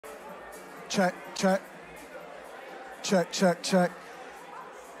Check, check. Check, check, check.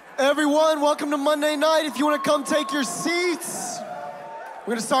 Everyone, welcome to Monday night. If you want to come take your seats, we're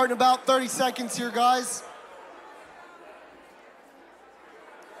going to start in about 30 seconds here, guys.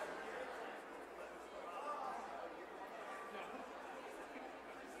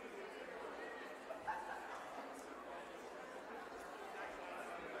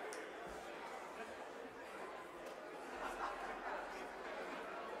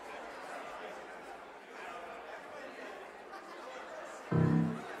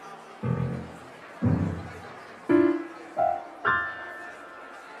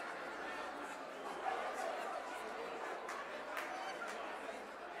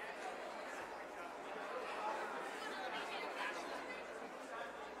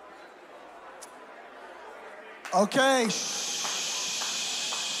 Okay,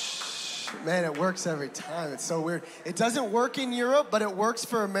 man, it works every time. It's so weird. It doesn't work in Europe, but it works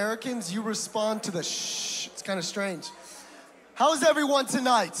for Americans. You respond to the shh. It's kind of strange. How's everyone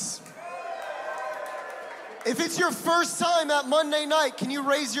tonight? If it's your first time at Monday night, can you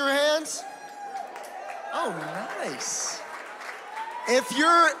raise your hands? Oh, nice.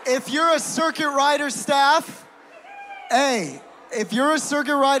 If you're a circuit rider staff, if you're a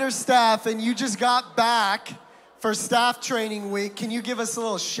circuit rider staff and you just got back for staff training week, can you give us a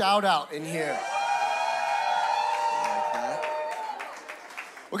little shout out in here?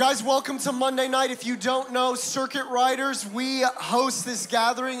 Well, guys, welcome to Monday night. If you don't know, Circuit Riders, we host this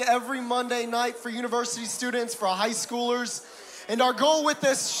gathering every Monday night for university students, for high schoolers. And our goal with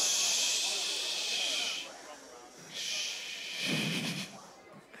this,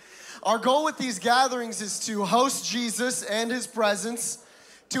 our goal with these gatherings is to host Jesus and his presence,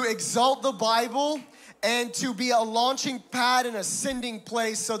 to exalt the Bible, and to be a launching pad and ascending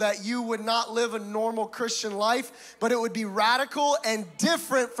place so that you would not live a normal Christian life, but it would be radical and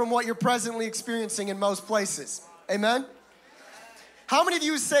different from what you're presently experiencing in most places. Amen? How many of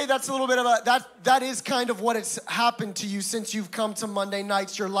you say that's a little bit of that is kind of what it's happened to you since you've come to Monday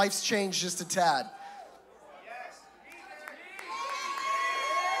nights? Your life's changed just a tad.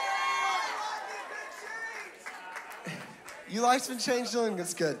 Your life's been changed, Dylan?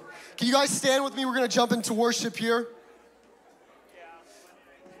 That's good. Can you guys stand with me? We're going to jump into worship here.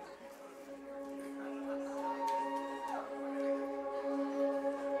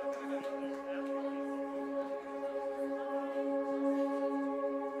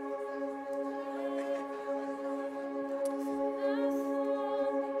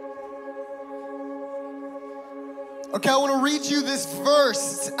 Okay, I want to read you this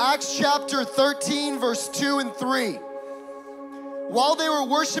verse. It's Acts chapter 13, verse 2 and 3. While they were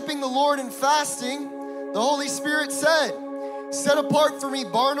worshiping the Lord and fasting, the Holy Spirit said, "Set apart for me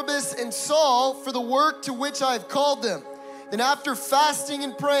Barnabas and Saul for the work to which I have called them." Then after fasting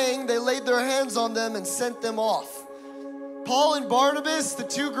and praying, they laid their hands on them and sent them off. Paul and Barnabas, the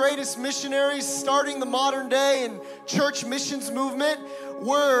two greatest missionaries starting the modern day and church missions movement,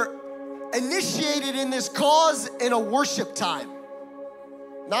 were initiated in this cause in a worship time.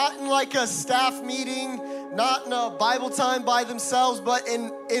 Not in like a staff meeting, not in a Bible time by themselves, but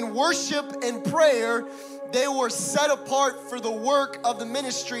in worship and prayer, they were set apart for the work of the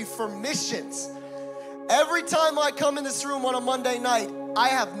ministry for missions. Every time I come in this room on a Monday night, I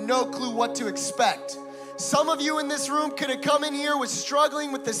have no clue what to expect. Some of you in this room could have come in here with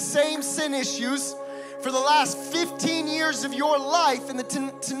struggling with the same sin issues for the last 15 years of your life, and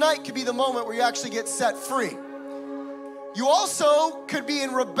tonight could be the moment where you actually get set free. You also could be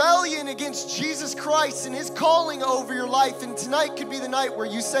in rebellion against Jesus Christ and his calling over your life, and tonight could be the night where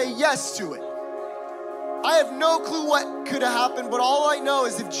you say yes to it. I have no clue what could have happened, but all I know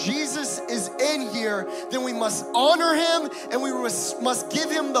is if Jesus is in here, then we must honor him and we must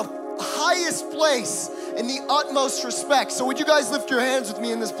give him the highest place and the utmost respect. So would you guys lift your hands with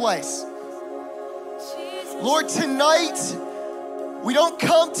me in this place? Lord, tonight, we don't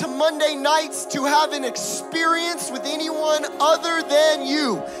come to Monday nights to have an experience with anyone other than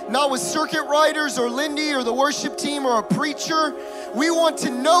you. Not with circuit riders or Lindy or the worship team or a preacher. We want to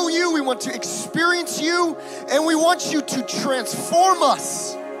know you, we want to experience you, and we want you to transform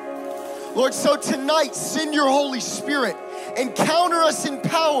us. Lord, so tonight, send your Holy Spirit. Encounter us in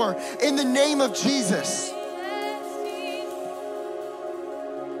power in the name of Jesus.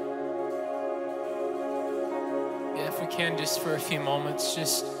 Can just for a few moments,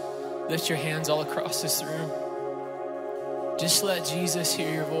 just lift your hands all across this room. Just let Jesus hear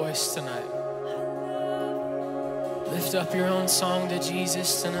your voice tonight. Lift up your own song to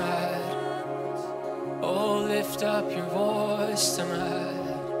Jesus tonight. Oh, lift up your voice tonight.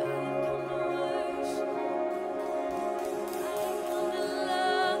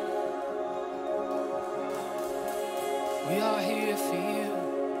 We are here for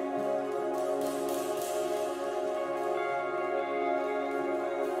you.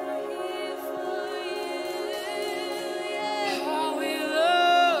 Oh, we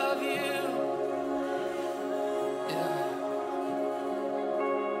love you. Yeah.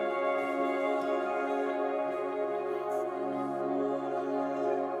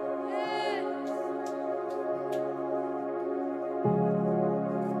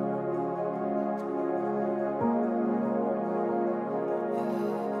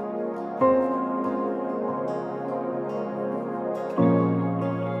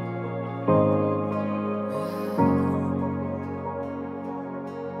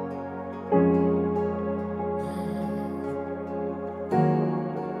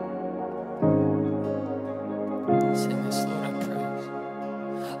 Sing this, Lord, I praise.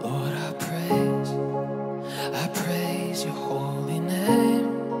 Lord, I praise your holy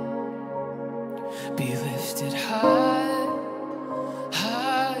name. Be lifted high,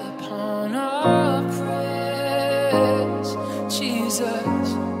 high upon our praise.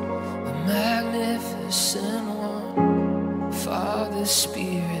 Jesus, the magnificent one, Father,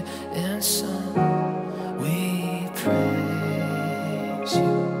 Spirit, and Son, we praise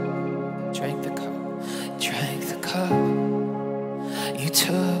you. Drank the cup, you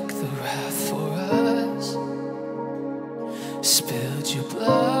took the wrath for us, spilled your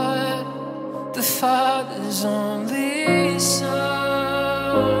blood, the Father's only Son.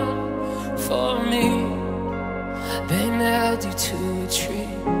 For me, they nailed you to a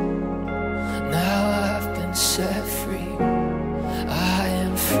tree. Now I've been set free, I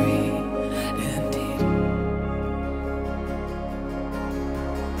am free indeed.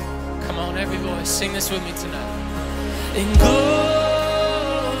 Come on, every voice, sing this with me tonight. In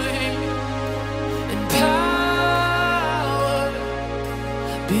glory, in power,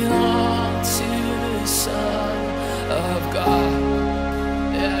 belong to the Son of God.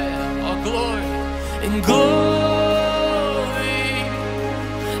 Yeah, all glory. In glory,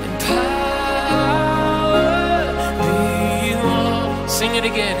 in power, belong. Sing it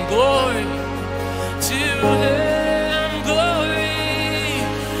again. Glory to Him. Glory,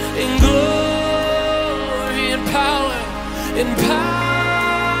 in glory, in power. In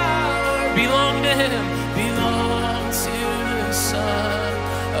power, belong to Him, belong to the Son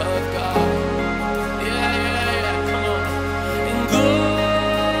of God. Yeah, come on. In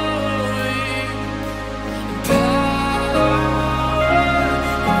glory, in power,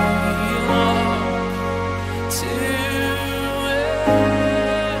 belong to Him.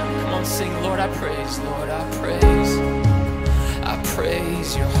 Come on, sing, Lord, I praise, Lord, I praise. I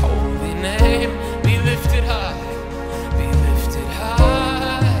praise your holy name. Be lifted high.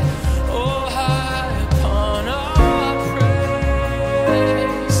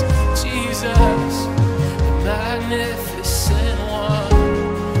 Magnificent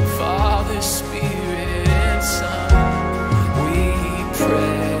one, Father, Spirit, and Son, we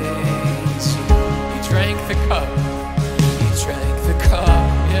praise you. You drank the cup,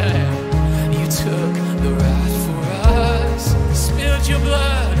 yeah. You took the wrath for us, spilled your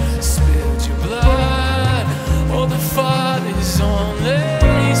blood,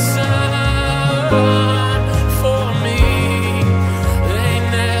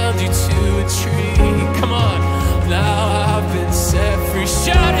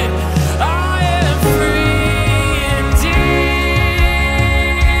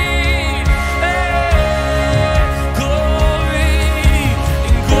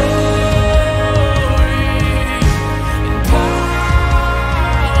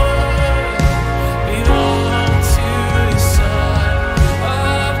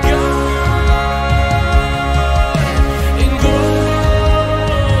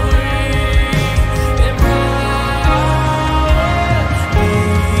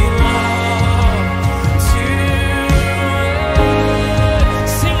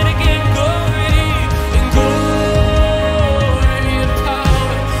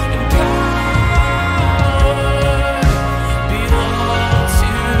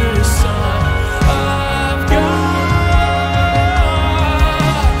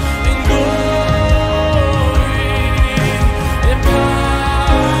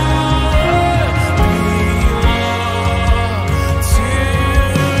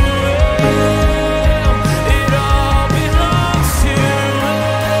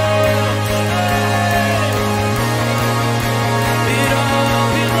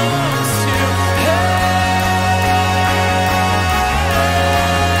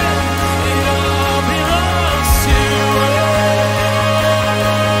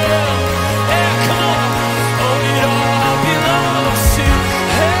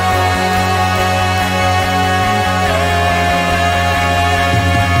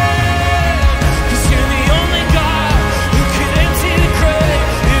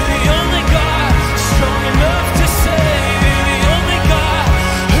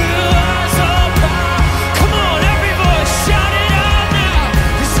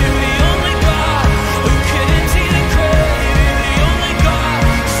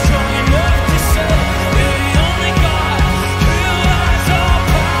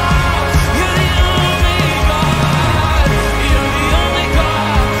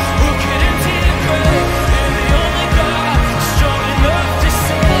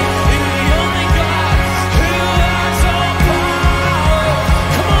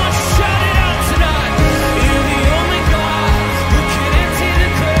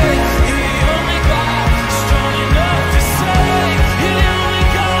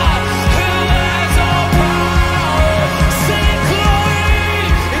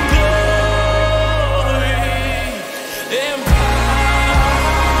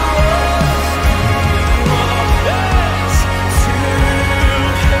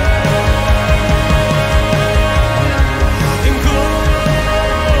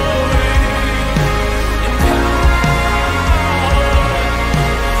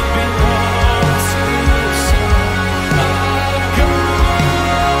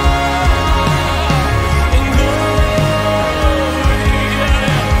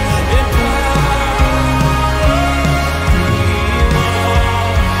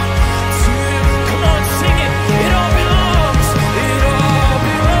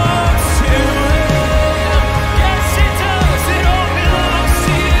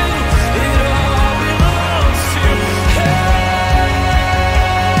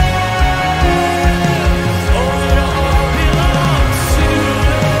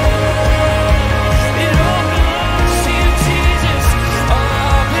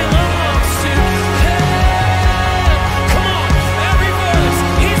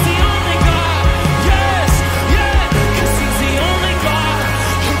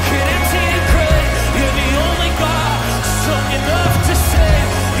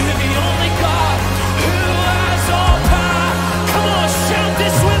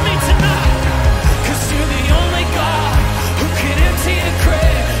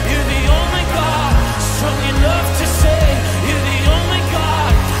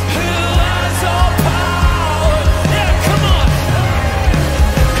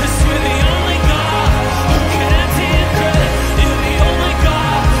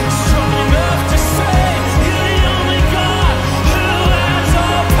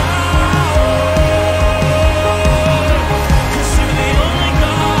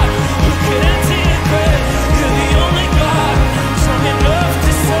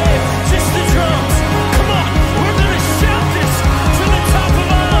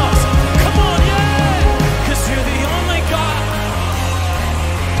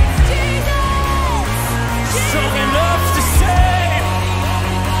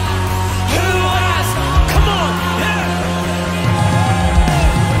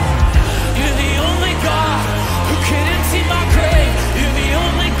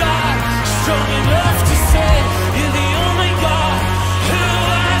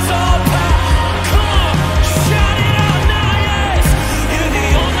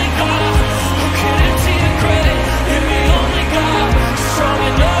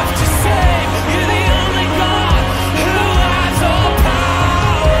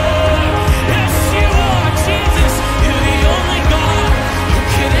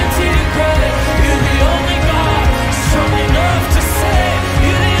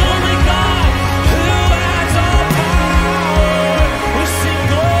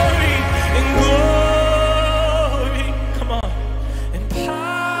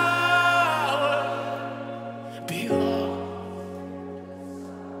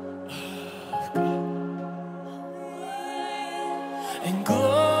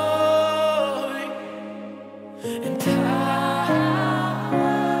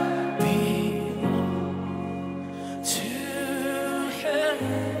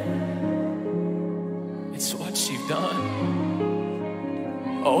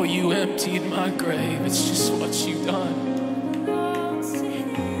 you emptied my grave. It's just what you've done.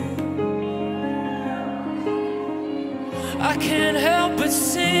 I can't help but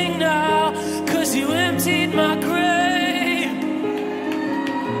sing now, 'cause you emptied my grave.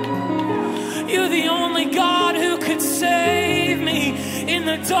 You're the only God who could save me in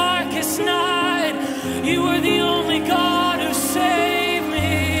the darkest night. You were the only God who saved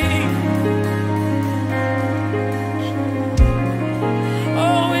me.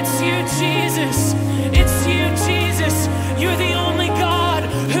 Oh, it's you, Jesus. It's you, Jesus. You're the only God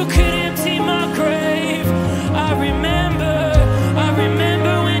who could empty my grave. I remember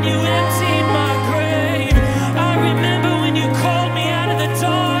when you emptied my grave. I remember when you called me out of the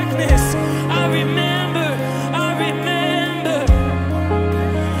darkness. I remember.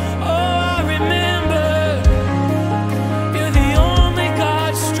 Oh, I remember. You're the only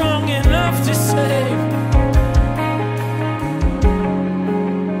God strong enough to save.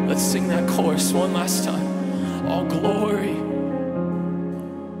 Let's sing that chorus one last time. All glory.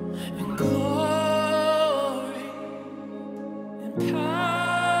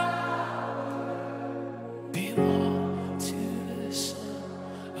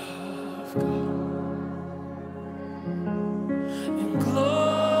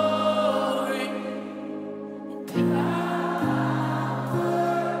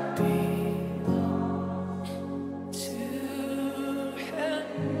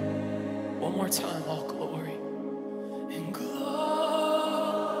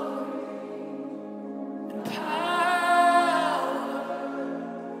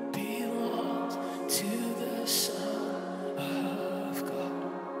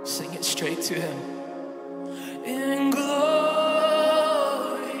 Straight to him. In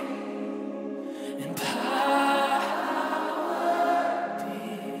glory and power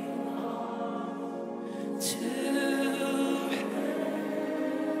belong to him.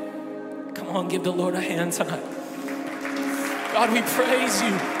 Come on, give the Lord a hand tonight. God, we praise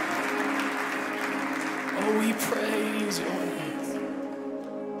you. Oh, we praise your name.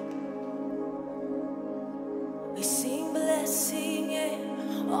 We sing blessing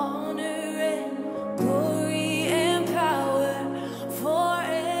and honor and glory and power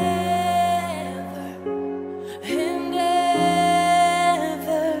forever and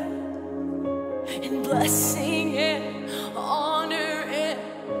ever. And blessing and honor and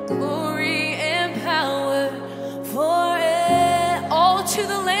glory and power forever. All to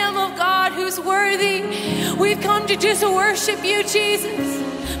the Lamb of God who's worthy. We've come to just worship you, Jesus.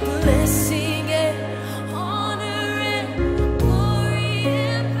 Blessing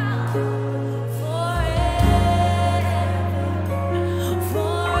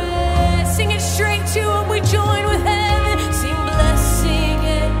and straight to him, we join with heaven. Sing blessing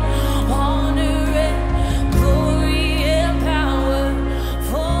and honor and glory and power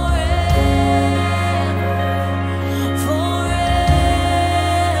forever,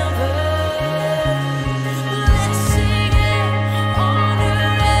 forever. Blessing and honor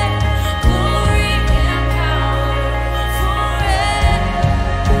and glory and power forever.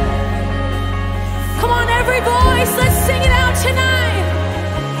 Come on, every voice, let's sing it out tonight.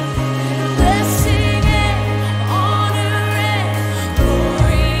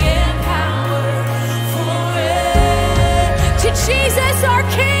 Jesus our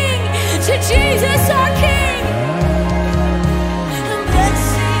King, to Jesus our King. And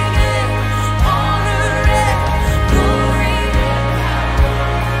blessing and honor and glory and power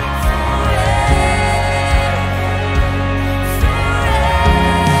forever,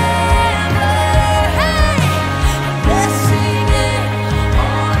 forever. Hey! And blessing and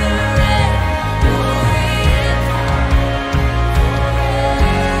honor and glory and power forever.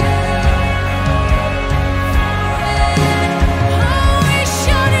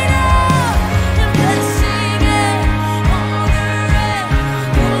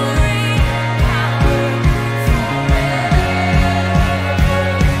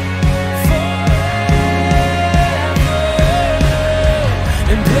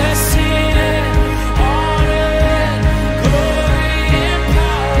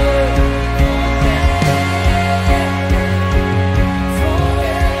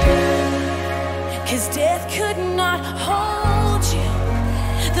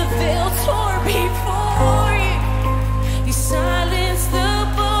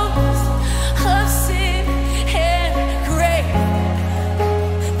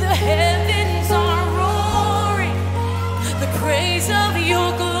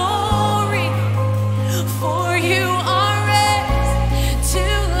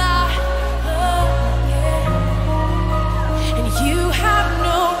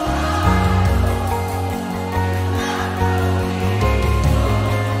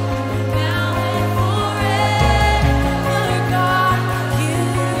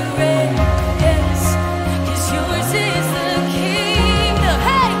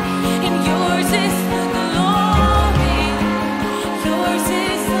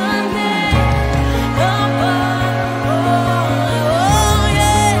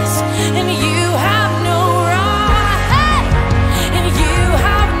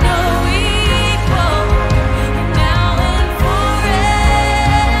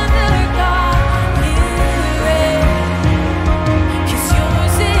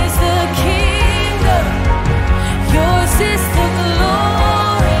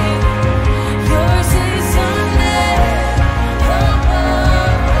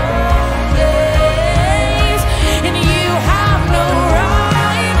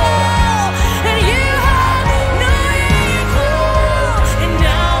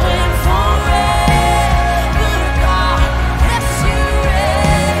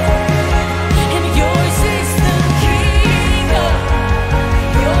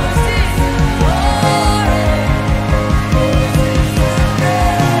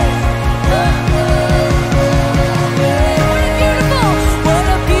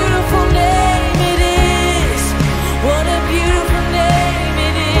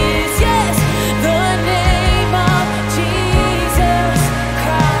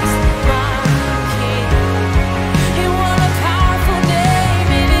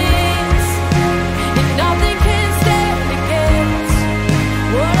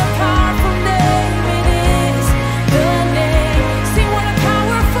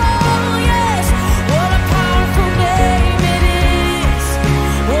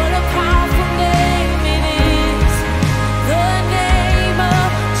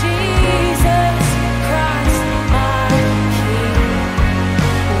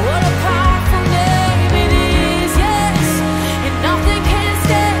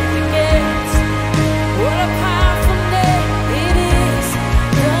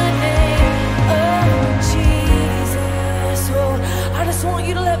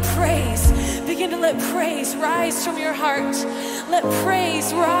 rise from your heart. Let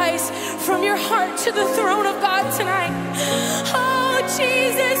praise rise from your heart to the throne of God tonight. Oh,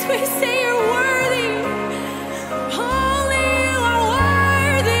 Jesus, we say you're worthy. Only you are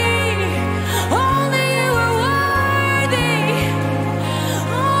worthy. Only you are worthy.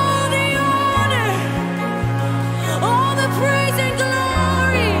 All the honor, all the praise and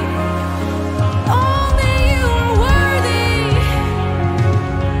glory. Only you are worthy.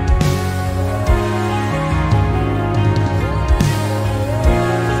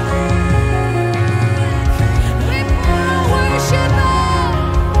 We pour our worship out.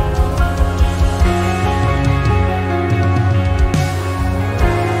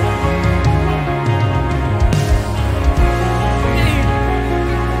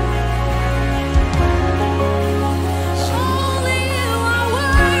 Only you are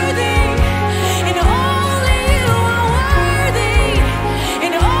worthy, and only you are worthy,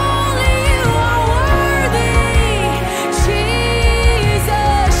 and only you are worthy.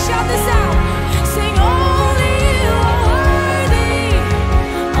 Jesus, shout this out. Sing, only you are worthy,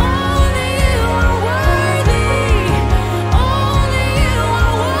 only you are worthy, only you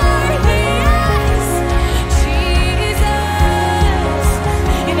are worthy. Yes, Jesus,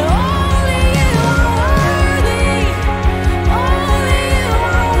 and only you are worthy. Only you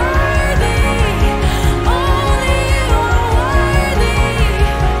are worthy. Only you are worthy,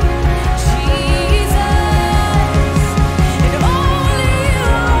 Jesus. And only you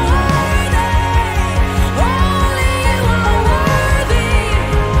are worthy. Only you are worthy.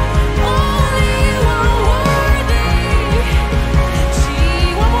 Only you are worthy.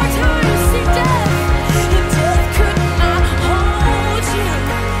 One more time, sing death. And death could not hold you.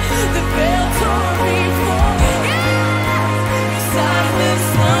 The veil tore before. Silence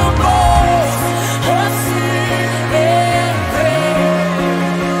the voice of sin and grave.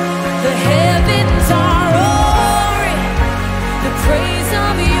 The heavens are roaring the praise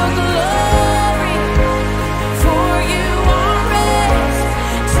of your glory. For you are raised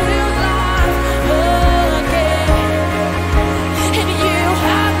to life again, and you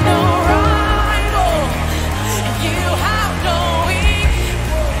have no rival, and you have no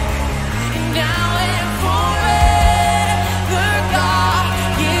equal. Now and forever, God,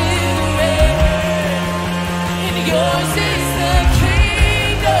 you reign. And yours is the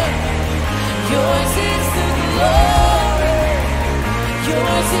kingdom, yours is the glory,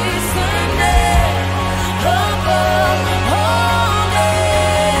 yours is the name above all names.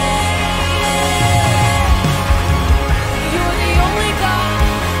 You're the only God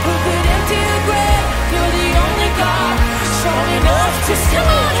who could empty the grave. You're the only God strong enough to come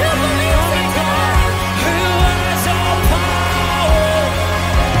on, who believes in God, who has all power.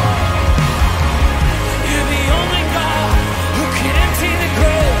 You're the only God who can empty the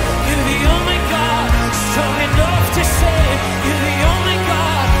grave. You're the only God strong enough to save. You're the only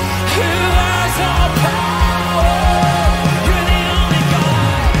God who has all power. You're the only God.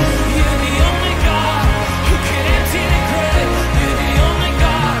 You're the only God who can empty the grave. You're the only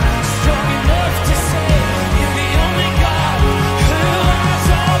God strong enough to save. You're the only God who has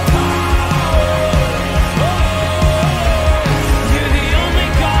all power. You're the only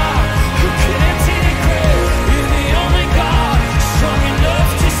God who can empty the grave. You're the only God strong enough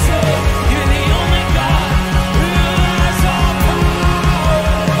to save. You're the only God who has all power.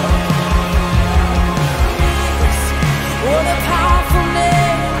 What a powerful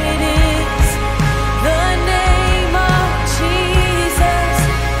name it is, the name of Jesus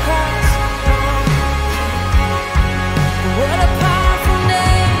Christ. What a powerful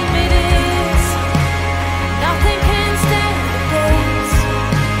name it is. Nothing can stand against.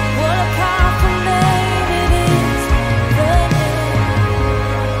 What a powerful name it is. The name.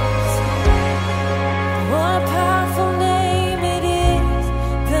 What a powerful name it is.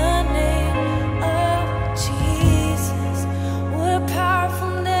 The name of Jesus. What a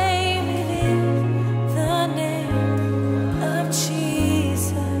powerful name it is. The name of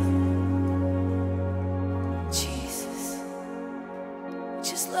Jesus. Jesus.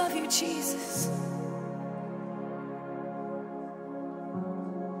 Just love you, Jesus.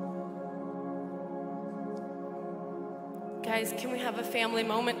 Guys, can we have a family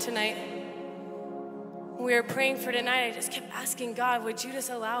moment tonight? When we were praying for tonight, I just kept asking God, would you just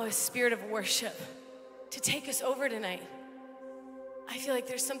allow a spirit of worship to take us over tonight? I feel like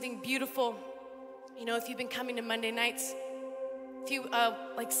there's something beautiful. You know, if you've been coming to Monday nights,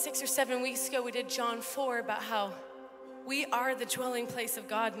 like 6 or 7 weeks ago, we did John 4 about how we are the dwelling place of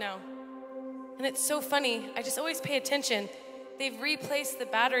God now. And it's so funny, I just always pay attention. They've replaced the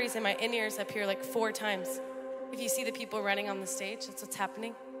batteries in my in-ears up here like 4 times. If you see the people running on the stage, that's what's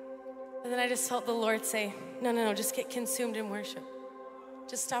happening. And then I just felt the Lord say, no, just get consumed in worship.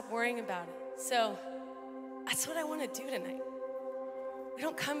 Just stop worrying about it. So that's what I want to do tonight. We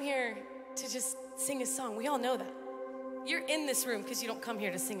don't come here to just sing a song. We all know that. You're in this room because you don't come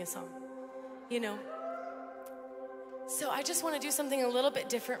here to sing a song, you know? So I just want to do something a little bit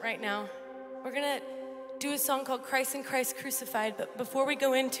different right now. We're going to do a song called Christ and Christ Crucified, but before we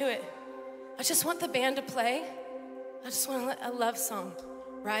go into it, I just want the band to play. I just want to let a love song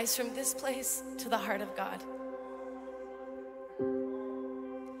rise from this place to the heart of God.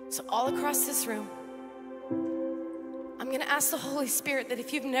 So all across this room, I'm going to ask the Holy Spirit that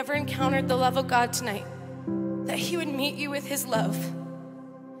if you've never encountered the love of God tonight, that He would meet you with His love.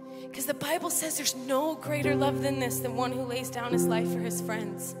 Because the Bible says there's no greater love than this, than one who lays down his life for his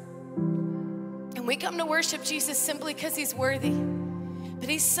friends. And we come to worship Jesus simply because He's worthy. But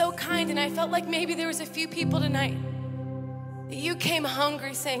He's so kind, and I felt like maybe there was a few people tonight that you came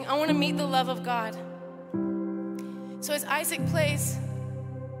hungry saying, I want to meet the love of God. So as Isaac plays,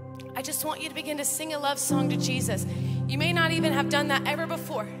 I just want you to begin to sing a love song to Jesus. You may not even have done that ever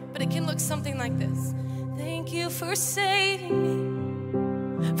before, but it can look something like this. Thank you for saving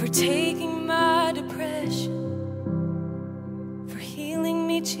me, for taking my depression, for healing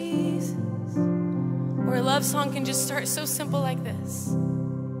me, Jesus. Or a love song can just start so simple like this.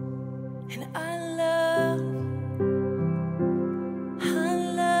 And I love you.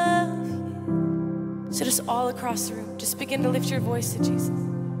 So just all across the room, just begin to lift your voice to Jesus.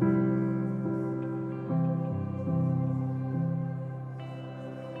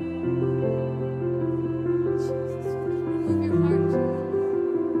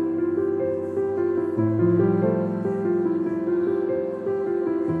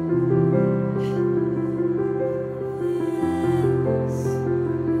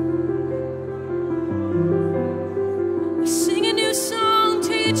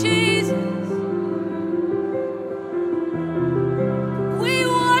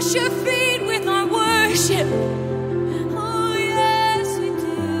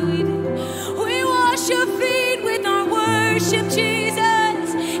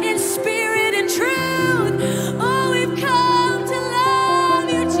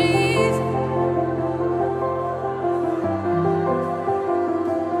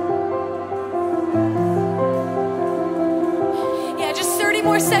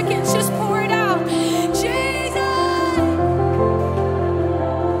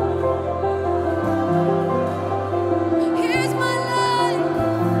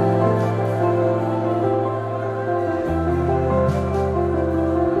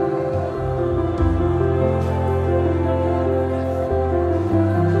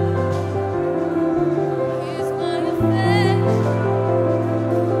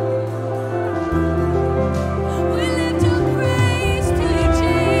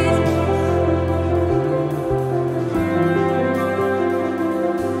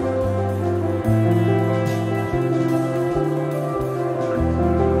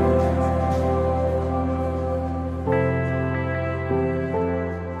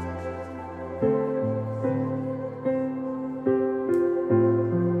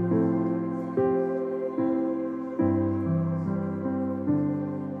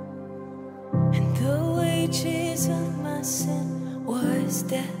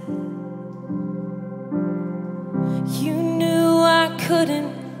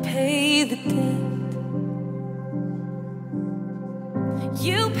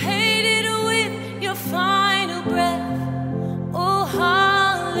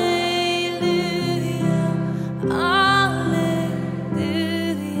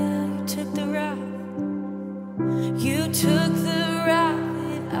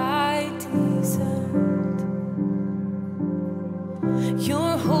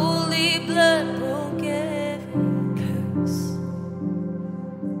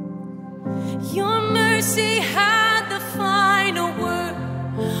 Mercy had the final word.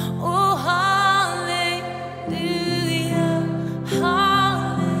 Oh, hallelujah.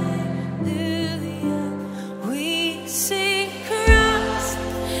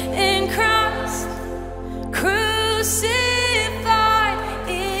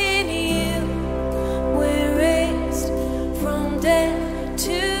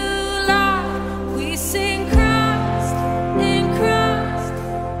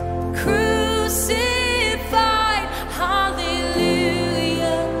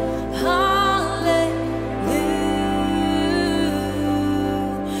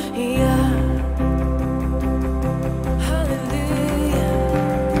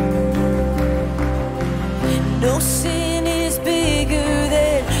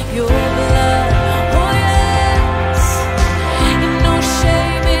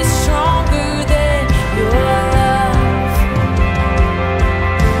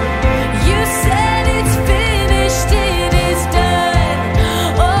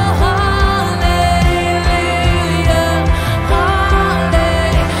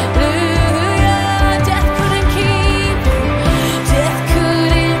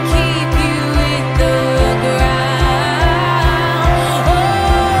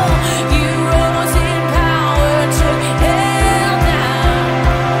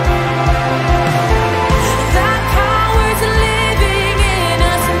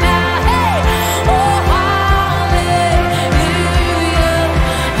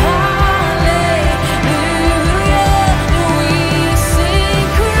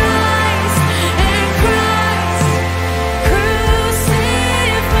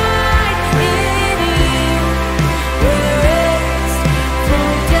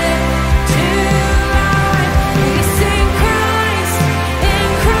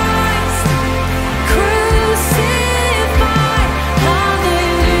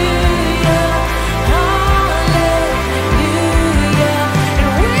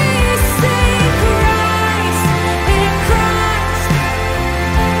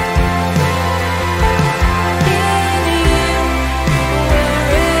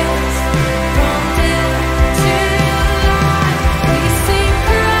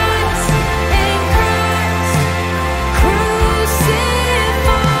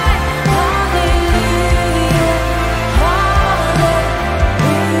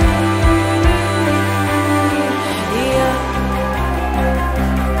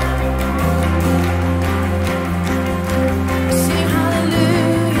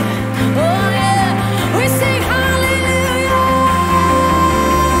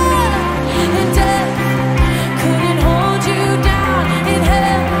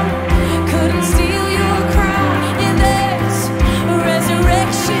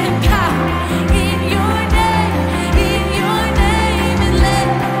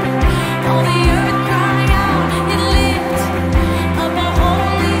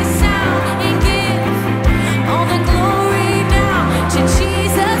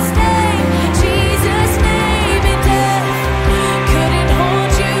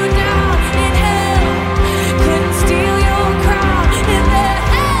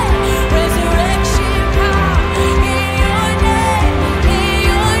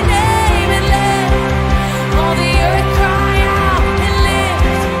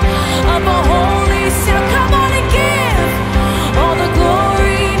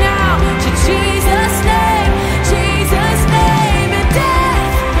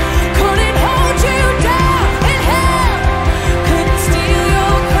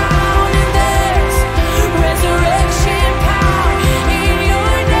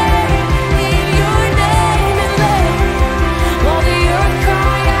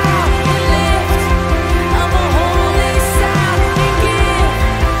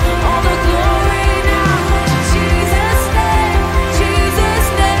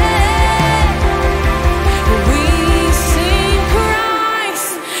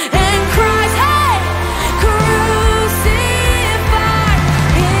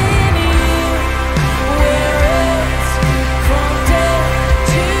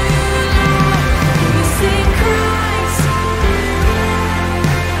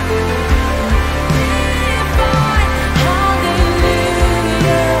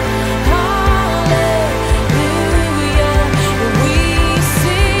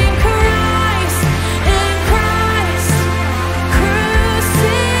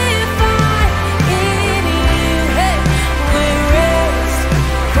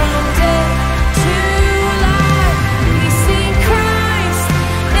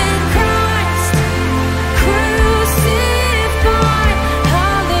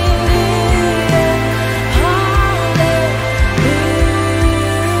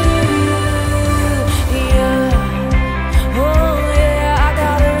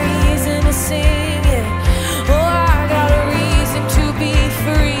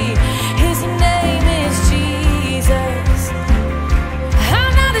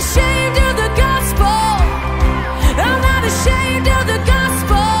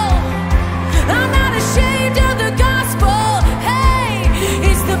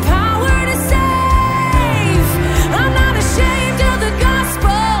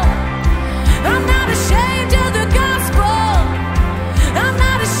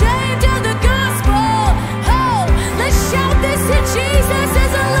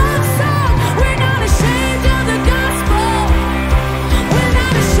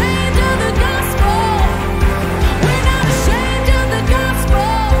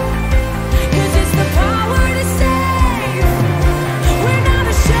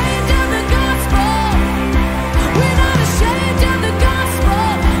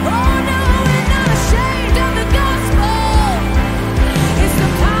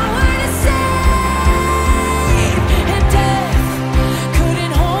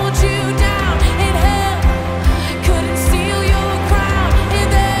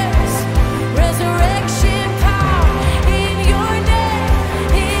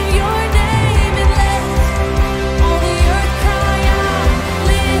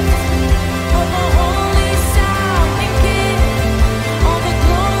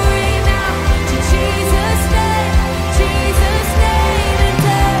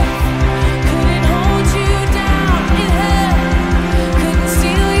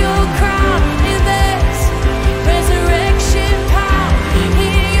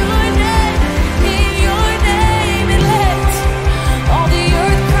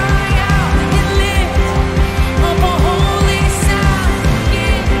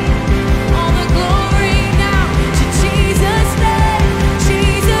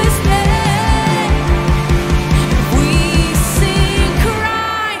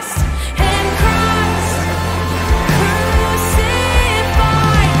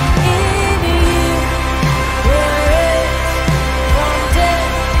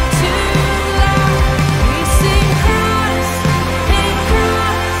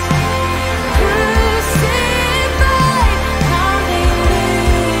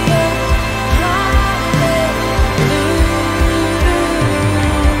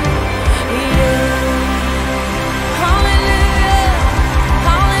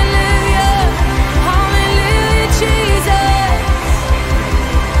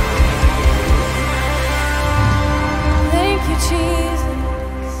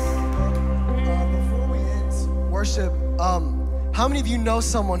 of you know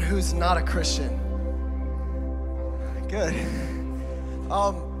someone who's not a Christian? Good.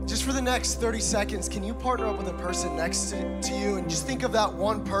 Just for the next 30 seconds, can you partner up with a person next to you and just think of that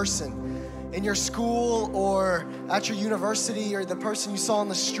one person in your school or at your university or the person you saw on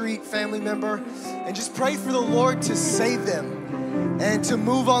the street, family member, and just pray for the Lord to save them and to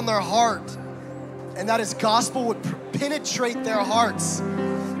move on their heart, and that His gospel would penetrate their hearts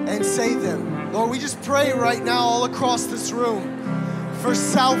and save them. Lord, we just pray right now all across this room for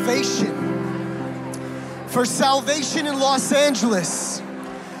salvation in Los Angeles,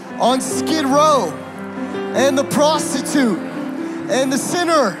 on Skid Row, and the prostitute, and the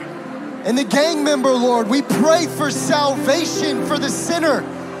sinner, and the gang member, Lord. We pray for salvation for the sinner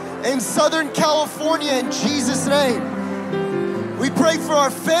in Southern California in Jesus' name. We pray for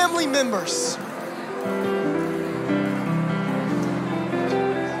our family members.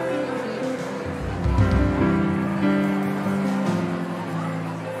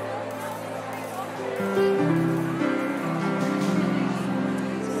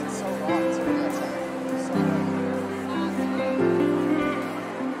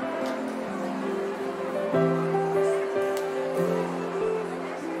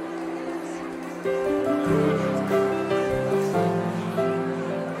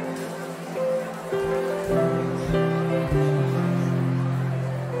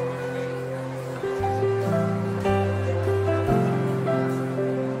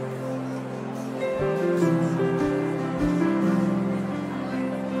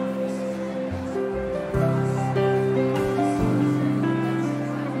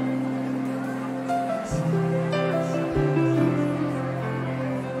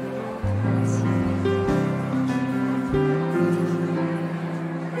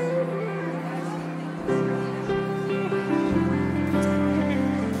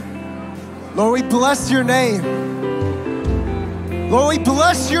 Lord, we bless your name. Lord, we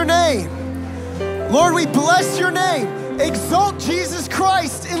bless your name. Lord, we bless your name. Exalt Jesus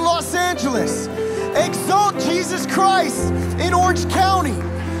Christ in Los Angeles. Exalt Jesus Christ in Orange County.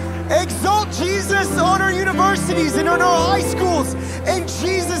 Exalt Jesus on our universities and on our high schools in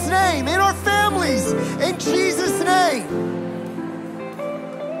Jesus' name, in our families in Jesus' name.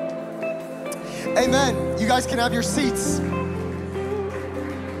 Amen. You guys can have your seats.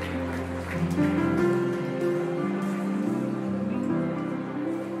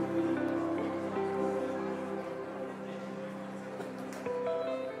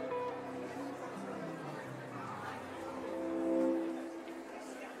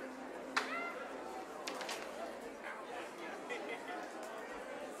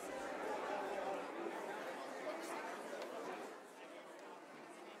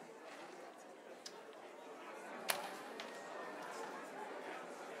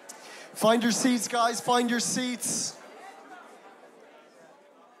 Find your seats, guys. Find your seats.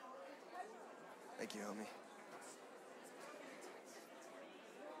 Thank you, homie.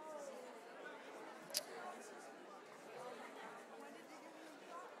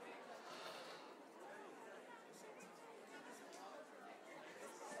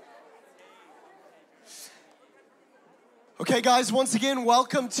 Okay, guys, once again,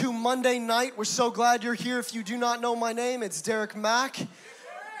 welcome to Monday night. We're so glad you're here. If you do not know my name, it's Derek Mack.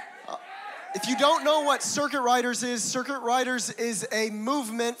 If you don't know what Circuit Riders is a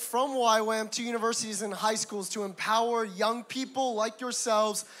movement from YWAM to universities and high schools to empower young people like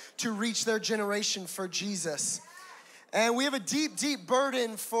yourselves to reach their generation for Jesus. And we have a deep, deep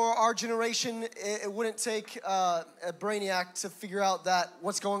burden for our generation. It wouldn't take a brainiac to figure out that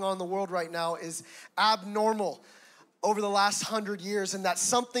what's going on in the world right now is abnormal over the last 100 years, and that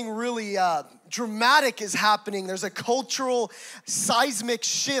something really dramatic is happening. There's a cultural seismic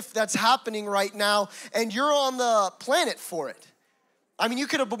shift that's happening right now, and you're on the planet for it. I mean, you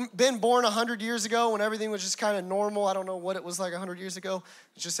could have been born 100 years ago when everything was just kind of normal. I don't know what it was like 100 years ago,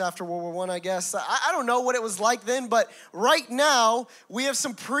 just after World War I guess. I don't know what it was like then, but right now, we have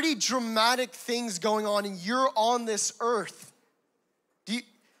some pretty dramatic things going on, and you're on this earth.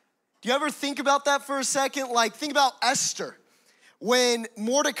 Do you ever think about that for a second? Like, think about Esther. When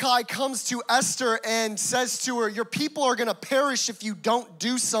Mordecai comes to Esther and says to her, your people are gonna perish if you don't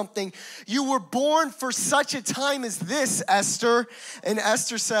do something. You were born for such a time as this, Esther. And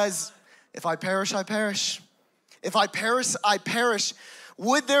Esther says, if I perish, I perish. If I perish, I perish.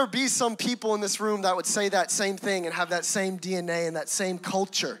 Would there be some people in this room that would say that same thing and have that same DNA and that same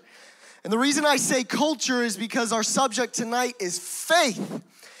culture? And the reason I say culture is because our subject tonight is faith.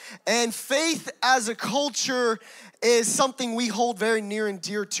 And faith as a culture is something we hold very near and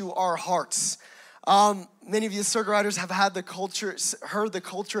dear to our hearts. Many of you circuit riders have heard the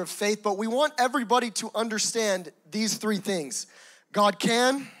culture of faith, but we want everybody to understand these three things: God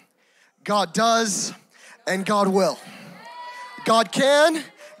can, God does, and God will. God can,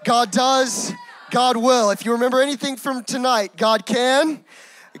 God does, God will. If you remember anything from tonight, God can,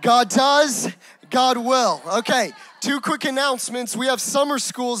 God does, God will. Okay, 2 quick announcements. We have summer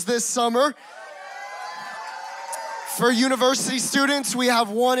schools this summer. For university students, we have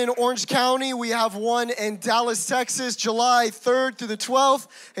one in Orange County. We have one in Dallas, Texas, July 3rd through the 12th,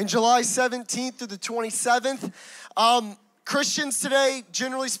 and July 17th through the 27th. Christians today,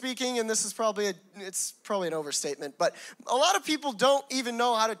 generally speaking, and this is it's probably an overstatement, but a lot of people don't even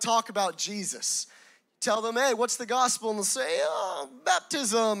know how to talk about Jesus. Tell them, hey, what's the gospel? And they'll say,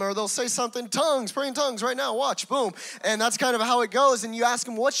 baptism, or they'll say something, tongues, pray in tongues right now, watch, boom. And that's kind of how it goes. And you ask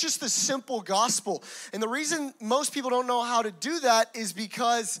them, what's just the simple gospel? And the reason most people don't know how to do that is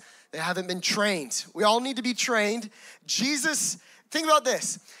because they haven't been trained. We all need to be trained. Jesus, think about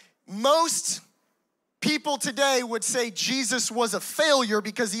this. Most people today would say Jesus was a failure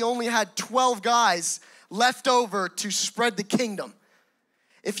because he only had 12 guys left over to spread the kingdom.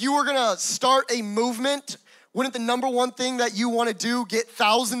 If you were gonna start a movement, wouldn't the number one thing that you wanna do get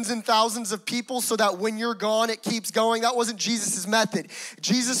thousands and thousands of people so that when you're gone, it keeps going? That wasn't Jesus' method.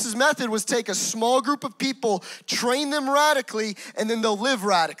 Jesus' method was take a small group of people, train them radically, and then they'll live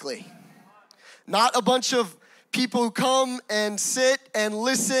radically. Not a bunch of people who come and sit and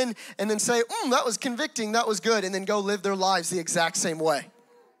listen and then say, that was convicting, that was good, and then go live their lives the exact same way.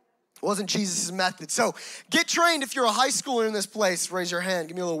 It wasn't Jesus' method. So get trained. If you're a high schooler in this place, raise your hand,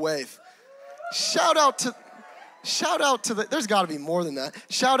 give me a little wave. Shout out to the, there's gotta be more than that.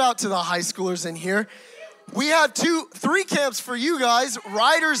 Shout out to the high schoolers in here. We have 3 camps for you guys.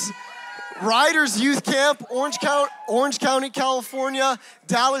 Riders Youth Camp, Orange County, California,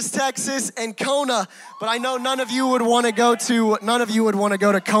 Dallas, Texas, and Kona. But I know none of you would want to go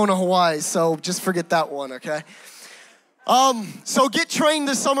to Kona, Hawaii. So just forget that one, okay? So get trained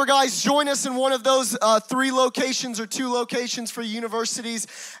this summer, guys. Join us in one of those 3 locations or 2 locations for universities,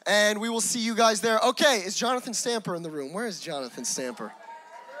 and we will see you guys there. Okay, is Jonathan Stamper in the room? Where is Jonathan Stamper?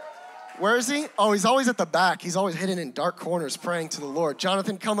 Where is he? Oh, he's always at the back. He's always hidden in dark corners praying to the Lord.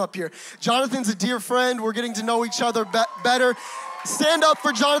 Jonathan, come up here. Jonathan's a dear friend. We're getting to know each other better. Stand up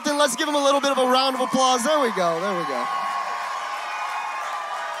for Jonathan. Let's give him a little bit of a round of applause. There we go. There we go.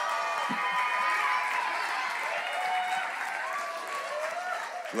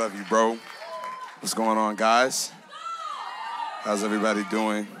 Love you, bro. What's going on, guys? How's everybody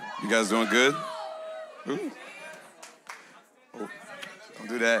doing? You guys doing good? Ooh. Oh, don't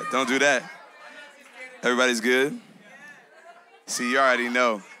do that. Don't do that. Everybody's good? See, you already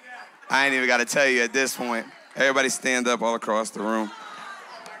know. I ain't even got to tell you at this point. Everybody stand up all across the room.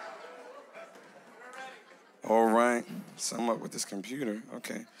 All right. Sum up with this computer.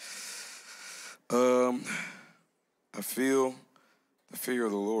 Okay. I feel the fear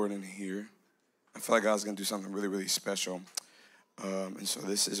of the Lord in here. I feel like God's going to do something really, really special. And so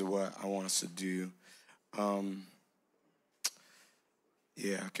this is what I want us to do.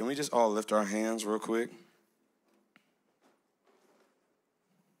 Yeah, can we just all lift our hands real quick?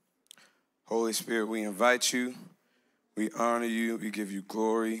 Holy Spirit, we invite you. We honor you. We give you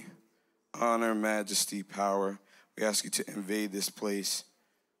glory, honor, majesty, power. We ask you to invade this place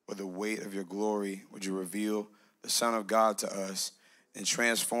with the weight of your glory. Would you reveal the Son of God to us and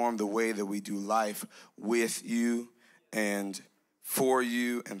transform the way that we do life with you and for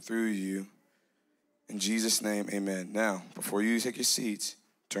you and through you. In Jesus' name, amen. Now, before you take your seats,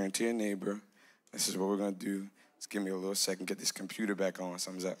 turn to your neighbor. This is what we're going to do. Just give me a little second, get this computer back on.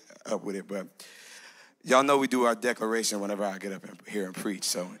 Something's up with it. But y'all know we do our declaration whenever I get up here and preach.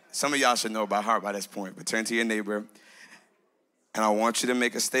 So some of y'all should know by heart by this point. But turn to your neighbor, and I want you to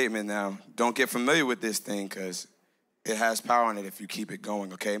make a statement now. Don't get familiar with this thing because it has power in it if you keep it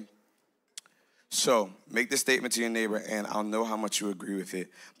going, okay? So make the statement to your neighbor, and I'll know how much you agree with it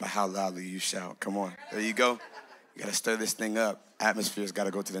by how loudly you shout. Come on. There you go. You got to stir this thing up. Atmosphere's got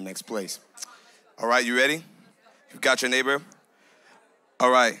to go to the next place. All right, you ready? You've got your neighbor?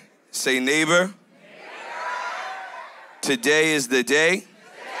 All right. Say, neighbor. Today is the day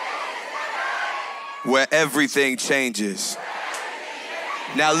where everything changes.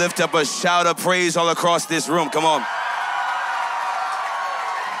 Now lift up a shout of praise all across this room. Come on.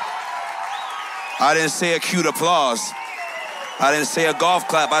 I didn't say a cute applause. I didn't say a golf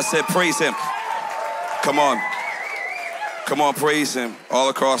clap. I said praise him. Come on. Come on, praise him all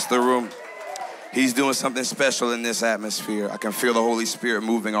across the room. He's doing something special in this atmosphere. I can feel the Holy Spirit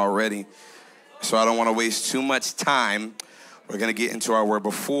moving already. So I don't want to waste too much time. We're going to get into our word.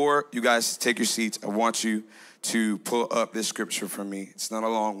 Before you guys take your seats, I want you to pull up this scripture for me. It's not a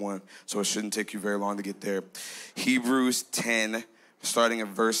long one, so it shouldn't take you very long to get there. Hebrews 10, starting at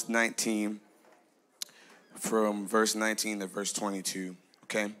verse 19, from verse 19 to verse 22,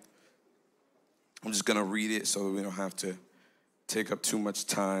 okay? I'm just going to read it so we don't have to take up too much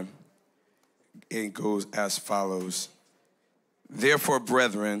time. It goes as follows. Therefore,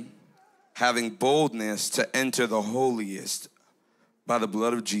 brethren, having boldness to enter the holiest by the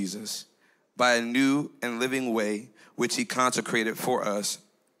blood of Jesus, by a new and living way, which he consecrated for us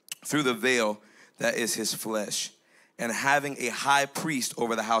through the veil that is his flesh, and having a high priest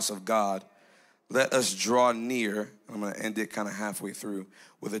over the house of God, let us draw near, I'm going to end it kind of halfway through,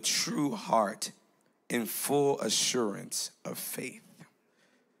 with a true heart in full assurance of faith.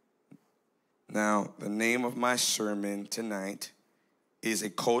 Now, the name of my sermon tonight is A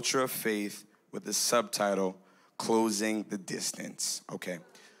Culture of Faith with the subtitle, Closing the Distance. Okay,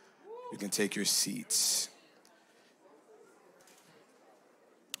 you can take your seats.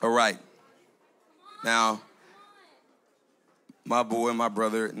 All right. Now, my boy, my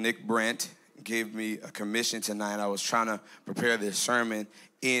brother, Nick Brent, gave me a commission tonight. I was trying to prepare this sermon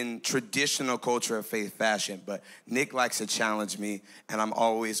in traditional culture of faith fashion, but Nick likes to challenge me, and I'm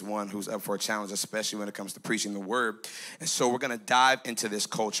always one who's up for a challenge, especially when it comes to preaching the word. And so we're going to dive into this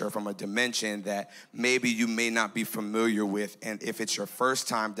culture from a dimension that maybe you may not be familiar with, and if it's your first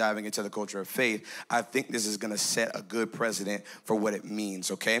time diving into the culture of faith, I think this is going to set a good precedent for what it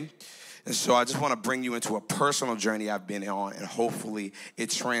means, okay? And so I just want to bring you into a personal journey I've been on, and hopefully it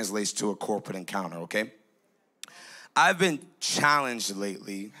translates to a corporate encounter, okay? I've been challenged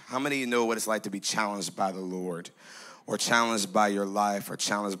lately. How many of you know what it's like to be challenged by the Lord, or challenged by your life, or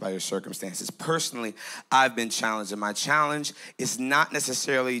challenged by your circumstances? Personally, I've been challenged, and my challenge is not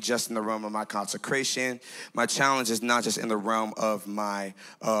necessarily just in the realm of my consecration. My challenge is not just in the realm of my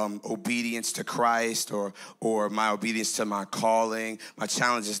obedience to Christ or my obedience to my calling. My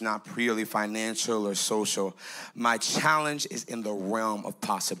challenge is not purely financial or social. My challenge is in the realm of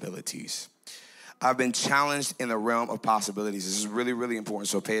possibilities. I've been challenged in the realm of possibilities. This is really, really important,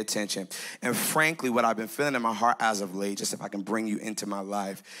 so pay attention. And frankly, what I've been feeling in my heart as of late, just if I can bring you into my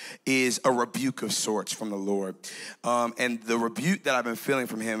life, is a rebuke of sorts from the Lord. And the rebuke that I've been feeling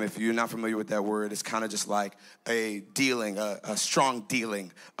from him, if you're not familiar with that word, is kind of just like a dealing, a strong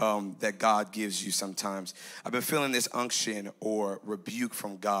dealing that God gives you sometimes. I've been feeling this unction or rebuke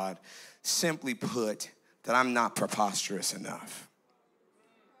from God, simply put, that I'm not preposterous enough.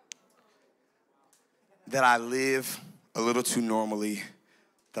 That I live a little too normally,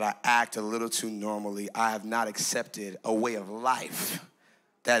 that I act a little too normally. I have not accepted a way of life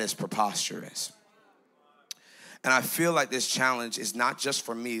that is preposterous. And I feel like this challenge is not just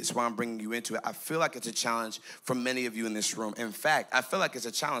for me. It's why I'm bringing you into it. I feel like it's a challenge for many of you in this room. In fact, I feel like it's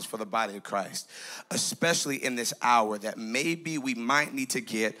a challenge for the body of Christ, especially in this hour that maybe we might need to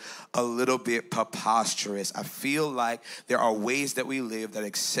get a little bit preposterous. I feel like there are ways that we live that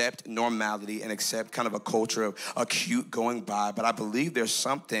accept normality and accept kind of a culture of acute going by. But I believe there's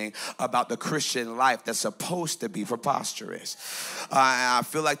something about the Christian life that's supposed to be preposterous. I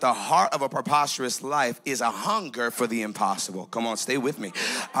feel like the heart of a preposterous life is a hunger for the impossible. Come on, stay with me.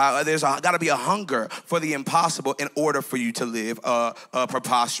 There's got to be a hunger for the impossible in order for you to live a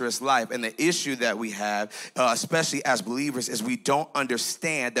preposterous life. And the issue that we have, especially as believers, is we don't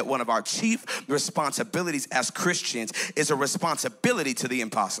understand that one of our chief responsibilities as Christians is a responsibility to the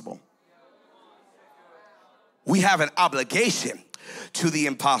impossible. We have an obligation to the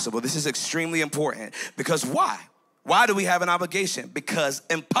impossible. This is extremely important because why? Why do we have an obligation? Because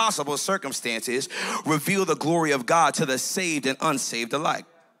impossible circumstances reveal the glory of God to the saved and unsaved alike.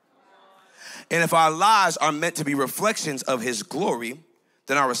 And if our lives are meant to be reflections of his glory,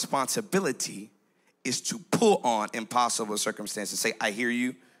 then our responsibility is to pull on impossible circumstances. Say, I hear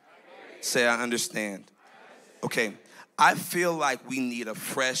you. Say, I understand. Okay, I feel like we need a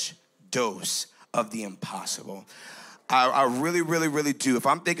fresh dose of the impossible. I really, really, really do. If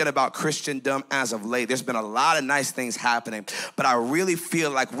I'm thinking about Christendom as of late, there's been a lot of nice things happening, but I really feel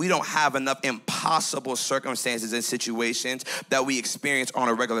like we don't have enough impossible circumstances and situations that we experience on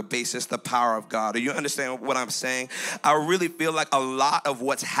a regular basis, the power of God. Do you understand what I'm saying? I really feel like a lot of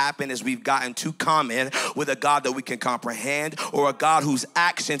what's happened is we've gotten too common with a God that we can comprehend, or a God whose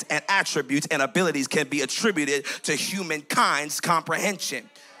actions and attributes and abilities can be attributed to humankind's comprehension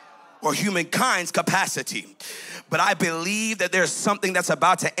or humankind's capacity. But I believe that there's something that's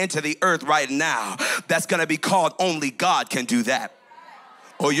about to enter the earth right now that's going to be called only God can do that.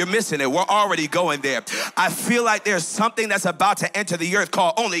 Oh, you're missing it. We're already going there. I feel like there's something that's about to enter the earth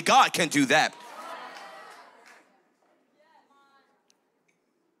called only God can do that.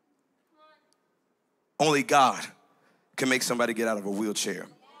 Only God can make somebody get out of a wheelchair.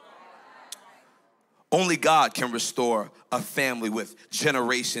 Only God can restore a family with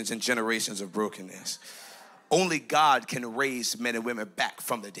generations and generations of brokenness. Only God can raise men and women back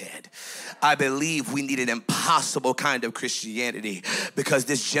from the dead. I believe we need an impossible kind of Christianity because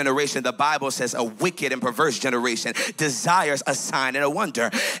this generation, the Bible says, a wicked and perverse generation desires a sign and a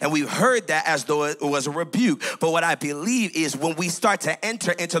wonder. And we've heard that as though it was a rebuke. But what I believe is when we start to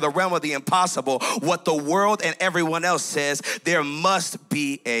enter into the realm of the impossible, what the world and everyone else says, there must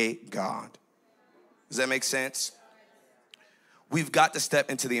be a God. Does that make sense? We've got to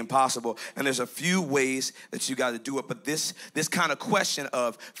step into the impossible, and there's a few ways that you got to do it. But this kind of question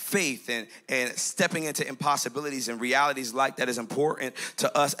of faith and stepping into impossibilities and realities like that is important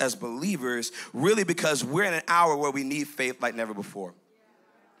to us as believers, really because we're in an hour where we need faith like never before.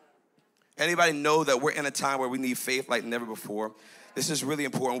 Anybody know that we're in a time where we need faith like never before? This is really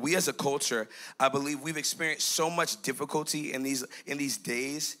important. We as a culture, I believe we've experienced so much difficulty in these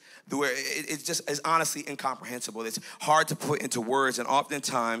days where it just is honestly incomprehensible. It's hard to put into words, and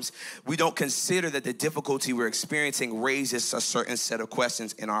oftentimes we don't consider that the difficulty we're experiencing raises a certain set of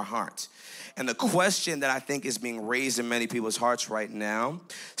questions in our hearts. And the question that I think is being raised in many people's hearts right now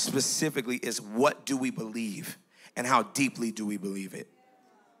specifically is, what do we believe and how deeply do we believe it?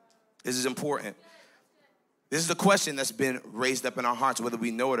 This is important. This is the question that's been raised up in our hearts, whether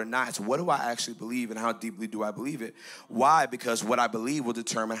we know it or not. It's, what do I actually believe and how deeply do I believe it? Why? Because what I believe will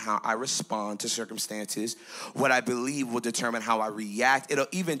determine how I respond to circumstances. What I believe will determine how I react. It'll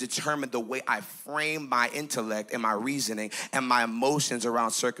even determine the way I frame my intellect and my reasoning and my emotions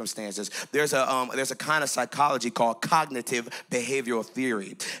around circumstances. There's a kind of psychology called cognitive behavioral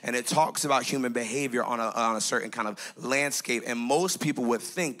theory, and it talks about human behavior on a certain kind of landscape. And most people would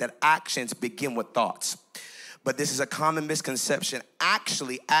think that actions begin with thoughts. But this is a common misconception.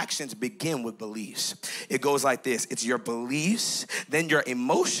 Actually, actions begin with beliefs. It goes like this. It's your beliefs, then your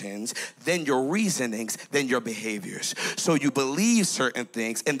emotions, then your reasonings, then your behaviors. So you believe certain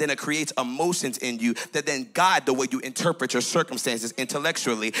things, and then it creates emotions in you that then guide the way you interpret your circumstances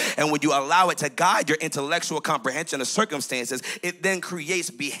intellectually. And when you allow it to guide your intellectual comprehension of circumstances, it then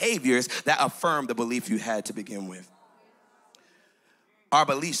creates behaviors that affirm the belief you had to begin with. Our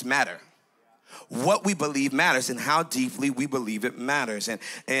beliefs matter. What we believe matters, and how deeply we believe it matters.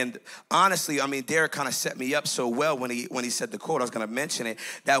 And honestly, I mean, Derek kind of set me up so well when he said the quote. I was going to mention it,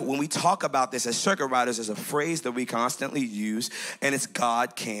 that when we talk about this as circuit riders, there's a phrase that we constantly use, and it's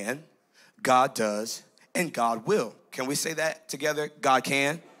God can, God does, and God will. Can we say that together? God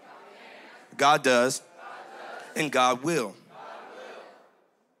can, God does, and God will.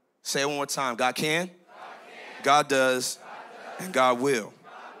 Say it one more time. God can, God does, and God will.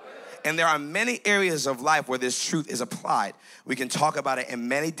 And there are many areas of life where this truth is applied. We can talk about it in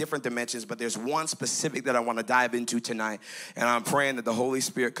many different dimensions, but there's one specific that I want to dive into tonight. And I'm praying that the Holy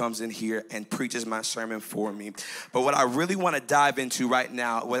Spirit comes in here and preaches my sermon for me. But what I really want to dive into right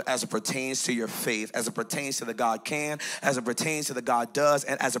now, as it pertains to your faith, as it pertains to the God can, as it pertains to the God does,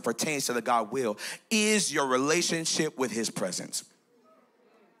 and as it pertains to the God will, is your relationship with his presence.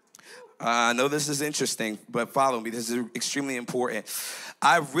 I know this is interesting, but follow me. This is extremely important.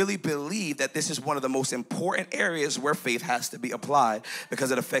 I really believe that this is one of the most important areas where faith has to be applied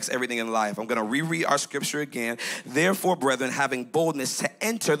because it affects everything in life. I'm going to reread our scripture again. Therefore, brethren, having boldness to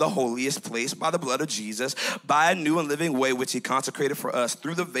enter the holiest place by the blood of Jesus, by a new and living way which he consecrated for us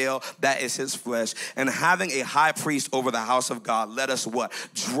through the veil that is his flesh, and having a high priest over the house of God, let us what?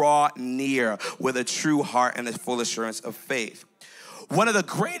 Draw near with a true heart and a full assurance of faith. One of the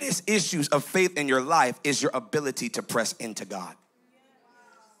greatest issues of faith in your life is your ability to press into God.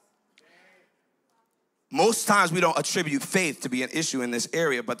 Most times we don't attribute faith to be an issue in this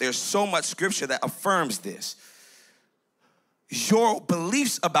area, but there's so much scripture that affirms this. Your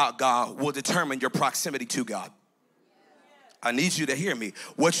beliefs about God will determine your proximity to God. I need you to hear me.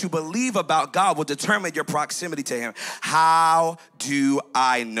 What you believe about God will determine your proximity to him. How do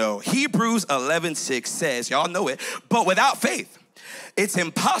I know? Hebrews 11:6 says, y'all know it, but without faith, it's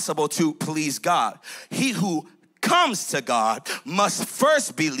impossible to please God. He who comes to God must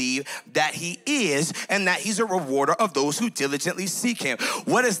first believe that he is and that he's a rewarder of those who diligently seek him.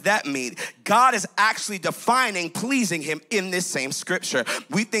 What does that mean? God is actually defining pleasing him in this same scripture.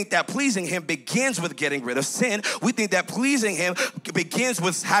 We think that pleasing him begins with getting rid of sin. We think that pleasing him begins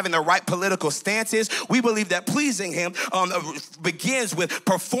with having the right political stances. We believe that pleasing him begins with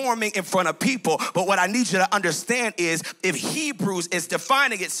performing in front of people. But what I need you to understand is, if Hebrews is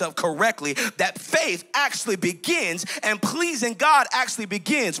defining itself correctly, that faith actually begins, and pleasing God actually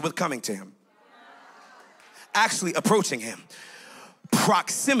begins with coming to him, actually approaching him.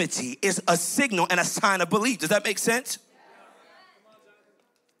 Proximity is a signal and a sign of belief. Does that make sense?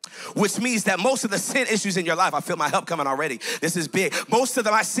 which means that most of the sin issues in your life, I feel my help coming already. This is big. Most of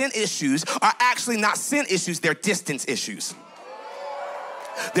my sin issues are actually not sin issues, they're distance issues.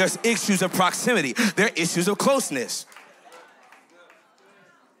 There's issues of proximity. There are issues of closeness.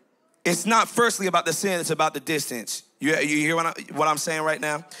 It's not firstly about the sin, it's about the distance. You hear what I'm saying right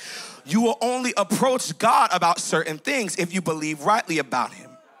now? You will only approach God about certain things if you believe rightly about him.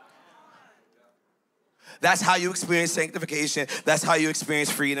 That's how you experience sanctification. That's how you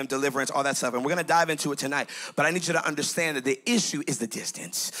experience freedom, deliverance, all that stuff. And we're going to dive into it tonight. But I need you to understand that the issue is the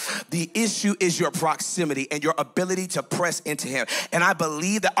distance. The issue is your proximity and your ability to press into him. And I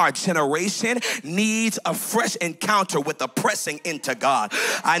believe that our generation needs a fresh encounter with the pressing into God.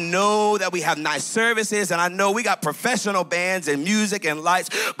 I know that we have nice services, and I know we got professional bands and music and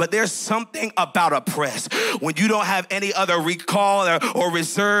lights, but there's something about a press. When you don't have any other recall or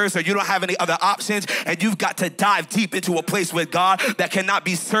reserves, or you don't have any other options, and you've got to dive deep into a place with God that cannot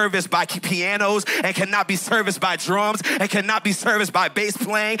be serviced by pianos and cannot be serviced by drums and cannot be serviced by bass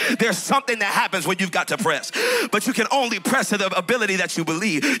playing. There's something that happens when you've got to press. But you can only press to the ability that you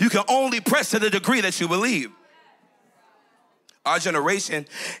believe. You can only press to the degree that you believe. Our generation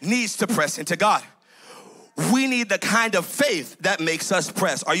needs to press into God. We need the kind of faith that makes us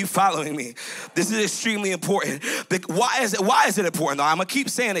press. Are you following me? This is extremely important. Why is it important? Though? I'm going to keep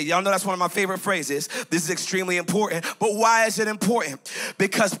saying it. Y'all know that's one of my favorite phrases. This is extremely important. But why is it important?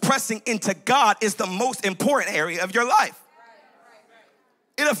 Because pressing into God is the most important area of your life.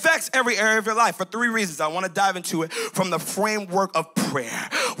 It affects every area of your life for three reasons. I want to dive into it from the framework of prayer.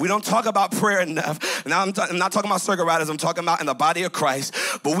 We don't talk about prayer enough. Now, I'm not talking about circuit riders. I'm talking about in the body of Christ.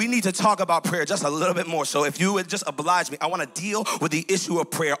 But we need to talk about prayer just a little bit more. So if you would just oblige me, I want to deal with the issue of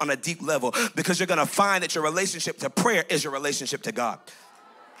prayer on a deep level, because you're going to find that your relationship to prayer is your relationship to God.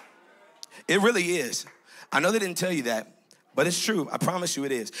 It really is. I know they didn't tell you that, but it's true. I promise you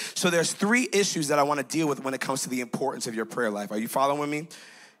it is. So there's three issues that I want to deal with when it comes to the importance of your prayer life. Are you following me?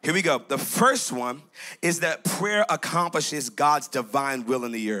 Here we go. The first one is that prayer accomplishes God's divine will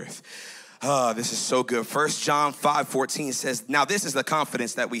in the earth. Oh, this is so good. 1 John 5:14 says, now this is the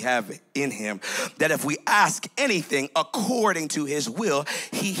confidence that we have in him, that if we ask anything according to his will,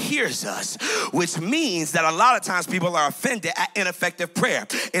 he hears us, which means that a lot of times people are offended at ineffective prayer.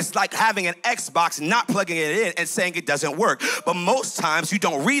 It's like having an Xbox, not plugging it in and saying it doesn't work. But most times you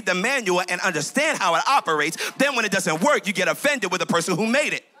don't read the manual and understand how it operates. Then when it doesn't work, you get offended with the person who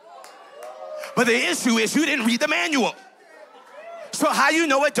made it. But the issue is you didn't read the manual. So how you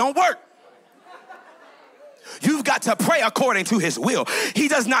know it don't work? You've got to pray according to his will. He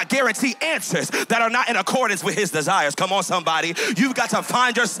does not guarantee answers that are not in accordance with his desires. Come on, somebody. You've got to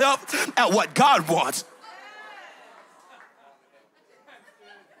find yourself at what God wants.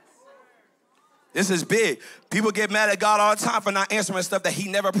 This is big. People get mad at God all the time for not answering stuff that he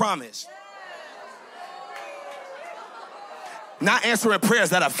never promised. Not answering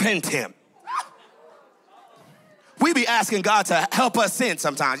prayers that offend him. We be asking God to help us sin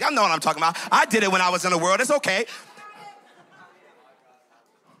sometimes. Y'all know what I'm talking about. I did it when I was in the world. It's okay.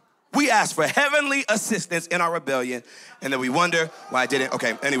 We ask for heavenly assistance in our rebellion, and then we wonder why I didn't.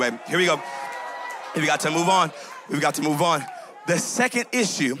 Okay, anyway, here we go. We got to move on. We've got to move on. The second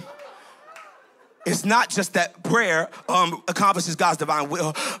issue is not just that prayer accomplishes God's divine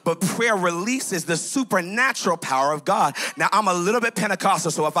will, but prayer releases the supernatural power of God. Now, I'm a little bit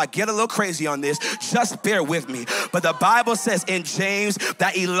Pentecostal, so if I get a little crazy on this, just bear with me. But the Bible says in James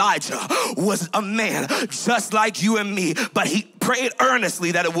that Elijah was a man just like you and me, but he prayed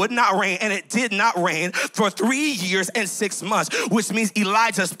earnestly that it would not rain, and it did not rain for 3 years and 6 months, which means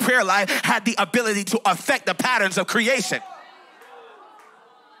Elijah's prayer life had the ability to affect the patterns of creation.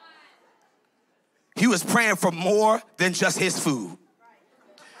 He was praying for more than just his food.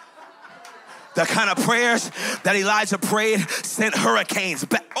 The kind of prayers that Elijah prayed sent hurricanes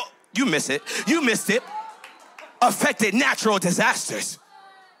back. Oh, you miss it. You missed it. Affected natural disasters.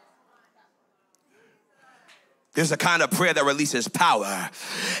 There's a kind of prayer that releases power.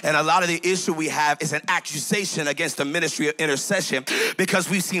 And a lot of the issue we have is an accusation against the ministry of intercession because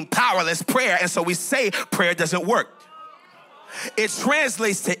we've seen powerless prayer, and so we say prayer doesn't work. It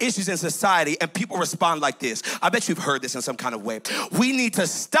translates to issues in society, and people respond like this. I bet you've heard this in some kind of way. We need to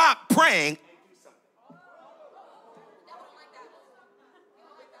stop praying.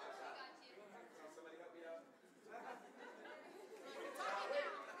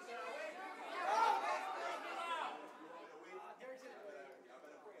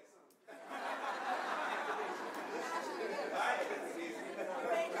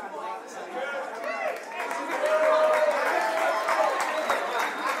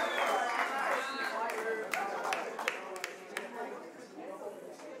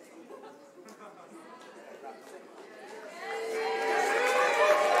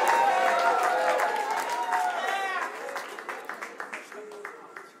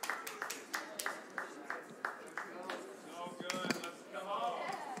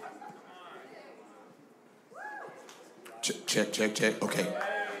 Check, check, check. Okay,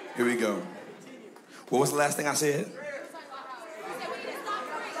 here we go. What was the last thing I said?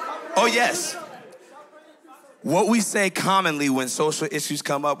 Oh, yes. What we say commonly when social issues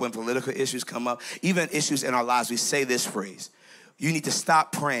come up, when political issues come up, even issues in our lives, we say this phrase: you need to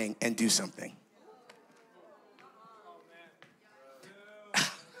stop praying and do something.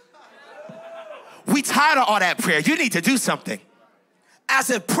 We tired of all that prayer. You need to do something. As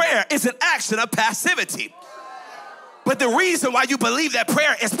if prayer is an action of passivity. But the reason why you believe that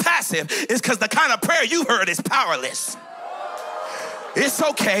prayer is passive is because the kind of prayer you heard is powerless. It's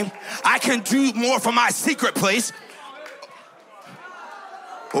okay. I can do more from my secret place.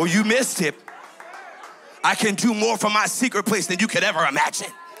 Oh, you missed it. I can do more from my secret place than you could ever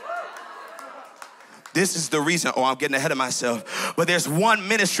imagine. This is the reason, I'm getting ahead of myself, but there's one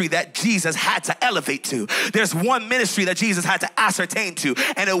ministry that Jesus had to elevate to. There's one ministry that Jesus had to ascertain to,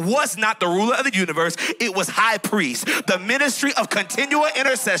 and it was not the ruler of the universe, it was high priest. The ministry of continual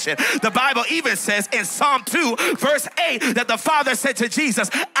intercession. The Bible even says in Psalm 2, verse 8, that the Father said to Jesus,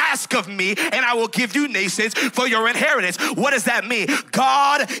 ask of me, and I will give you nations for your inheritance. What does that mean?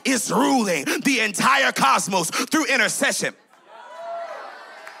 God is ruling the entire cosmos through intercession.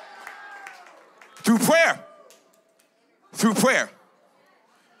 Through prayer. Through prayer.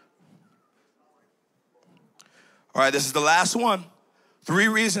 All right, this is the last one. 3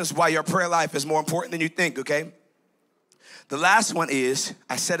 reasons why your prayer life is more important than you think, okay? The last one is,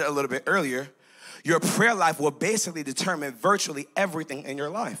 I said it a little bit earlier, your prayer life will basically determine virtually everything in your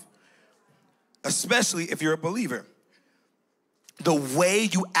life, especially if you're a believer. The way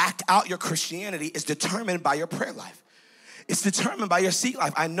you act out your Christianity is determined by your prayer life. It's determined by your seek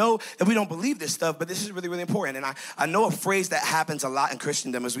life. I know that we don't believe this stuff, but this is really, really important. And I know a phrase that happens a lot in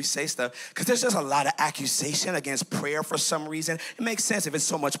Christendom as we say stuff, because there's just a lot of accusation against prayer for some reason. It makes sense if there's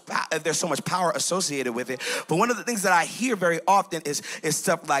so much power associated with it. But one of the things that I hear very often is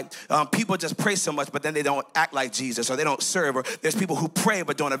stuff like people just pray so much, but then they don't act like Jesus, or they don't serve, or there's people who pray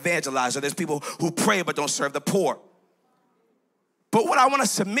but don't evangelize, or there's people who pray but don't serve the poor. But what I want to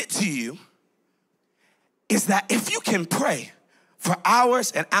submit to you is that if you can pray for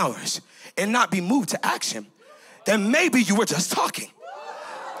hours and hours and not be moved to action, then maybe you were just talking.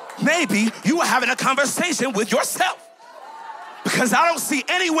 Maybe you were having a conversation with yourself. Because I don't see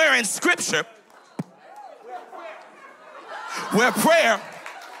anywhere in Scripture where prayer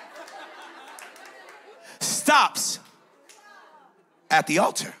stops at the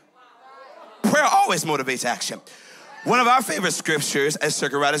altar. Prayer always motivates action. One of our favorite scriptures as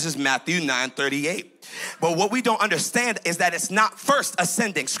circuit riders is Matthew 9:38. But what we don't understand is that it's not first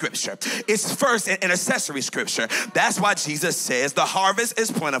ascending scripture. It's first an intercessory scripture. That's why Jesus says the harvest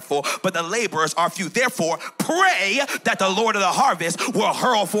is plentiful, but the laborers are few. Therefore, pray that the Lord of the harvest will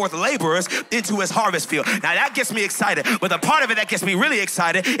hurl forth laborers into his harvest field. Now that gets me excited, but the part of it that gets me really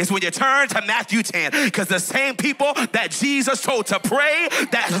excited is when you turn to Matthew 10, because the same people that Jesus told to pray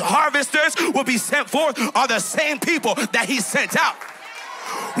that harvesters will be sent forth are the same people that he sent out.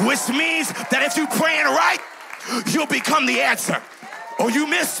 Which means that if you're praying right, you'll become the answer. Oh, you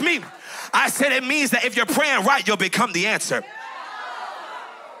missed me. I said it means that if you're praying right, you'll become the answer.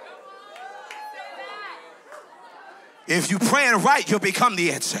 If you're praying right, you'll become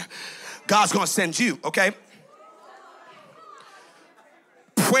the answer. God's going to send you, okay?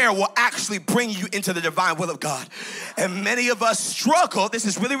 Prayer will actually bring you into the divine will of God. And many of us struggle. This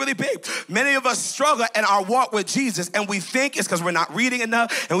is really, really big. Many of us struggle in our walk with Jesus, and we think it's because we're not reading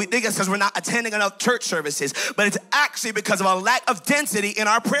enough, and we think it's because we're not attending enough church services, but it's actually because of a lack of density in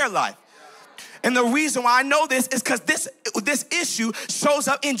our prayer life. And the reason why I know this is because this issue shows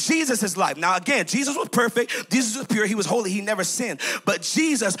up in Jesus' life. Now, again, Jesus was perfect. Jesus was pure. He was holy. He never sinned. But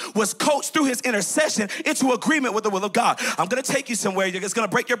Jesus was coached through his intercession into agreement with the will of God. I'm going to take you somewhere. It's going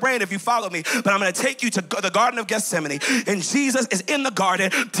to break your brain if you follow me. But I'm going to take you to the Garden of Gethsemane. And Jesus is in the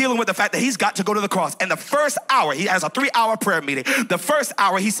garden dealing with the fact that he's got to go to the cross. And the first hour, he has a 3-hour prayer meeting. The first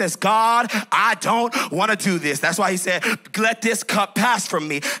hour, he says, God, I don't want to do this. That's why he said, let this cup pass from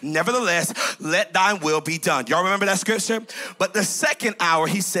me. Nevertheless, let thine will be done. Y'all remember that scripture? But the second hour,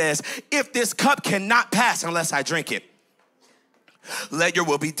 he says, if this cup cannot pass unless I drink it, let your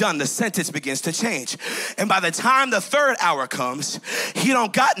will be done. The sentence begins to change. And by the time the third hour comes, he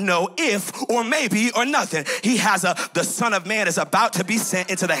don't got no if or maybe or nothing. He has the Son of Man is about to be sent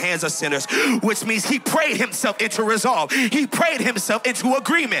into the hands of sinners, which means he prayed himself into resolve. He prayed himself into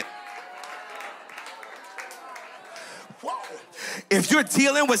agreement. If you're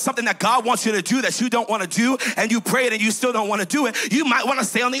dealing with something that God wants you to do that you don't want to do, and you prayed and you still don't want to do it, you might want to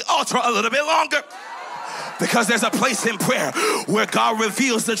stay on the altar a little bit longer. Because there's a place in prayer where God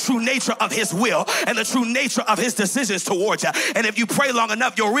reveals the true nature of his will and the true nature of his decisions towards you. And if you pray long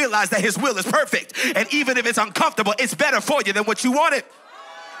enough, you'll realize that his will is perfect. And even if it's uncomfortable, it's better for you than what you wanted.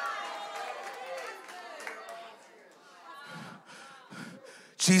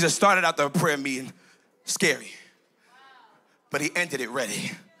 Jesus started out the prayer meeting scary, but he ended it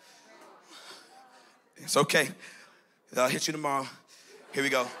ready. It's okay. I'll hit you tomorrow. Here we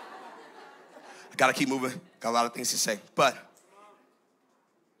go. I gotta keep moving. Got a lot of things to say. But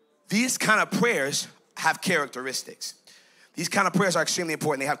these kind of prayers have characteristics. These kind of prayers are extremely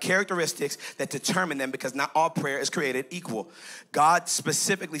important. They have characteristics that determine them because not all prayer is created equal. God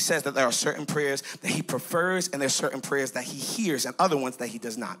specifically says that there are certain prayers that he prefers and there's certain prayers that he hears and other ones that he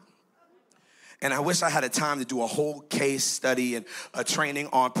does not. And I wish I had a time to do a whole case study and a training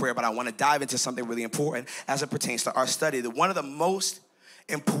on prayer, but I want to dive into something really important as it pertains to our study. That one of the most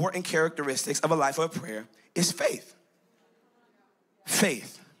important characteristics of a life of prayer is faith.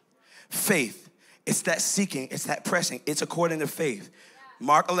 Faith. Faith. It's that seeking, it's that pressing, it's according to faith.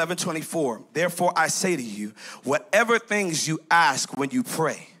 Mark 11:24. Therefore I say to you, whatever things you ask when you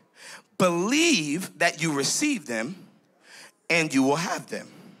pray, believe that you receive them and you will have them.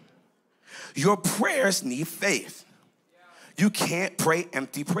 Your prayers need faith. You can't pray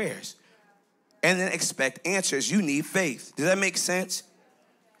empty prayers and then expect answers. You need faith. Does that make sense?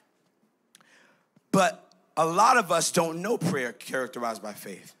 But a lot of us don't know prayer characterized by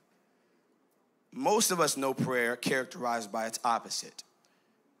faith. Most of us know prayer characterized by its opposite.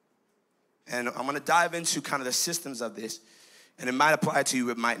 And I'm going to dive into kind of the systems of this. And it might apply to you,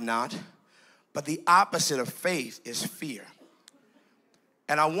 it might not. But the opposite of faith is fear.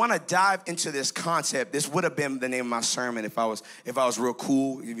 And I want to dive into this concept. This would have been the name of my sermon if I was real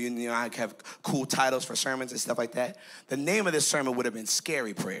cool. I have cool titles for sermons and stuff like that. The name of this sermon would have been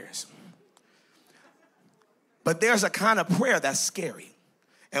Scary Prayers. But there's a kind of prayer that's scary.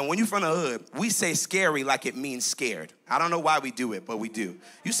 And when you're from the hood, we say scary like it means scared. I don't know why we do it, but we do.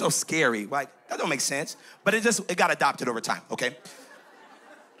 You're so scary. Like, that don't make sense. But it got adopted over time, okay?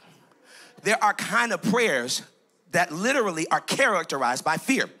 There are kind of prayers that literally are characterized by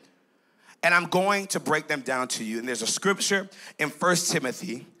fear. And I'm going to break them down to you. And there's a scripture in 1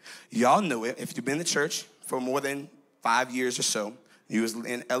 Timothy. Y'all know it. If you've been to church for more than 5 years or so, you was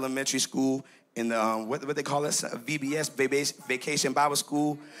in elementary school, in the, what they call it, VBS, Vacation Bible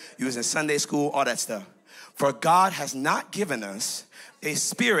School. You was in Sunday school, all that stuff. For God has not given us a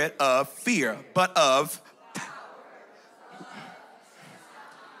spirit of fear, but of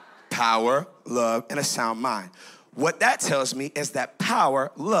power, love, and a sound mind. What that tells me is that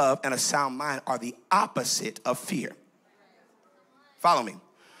power, love, and a sound mind are the opposite of fear. Follow me.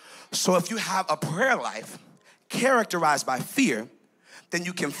 So if you have a prayer life characterized by fear, then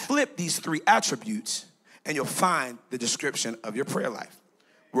you can flip these three attributes and you'll find the description of your prayer life.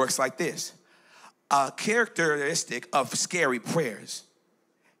 Works like this. A characteristic of scary prayers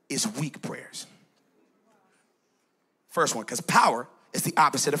is weak prayers. First one, because power is the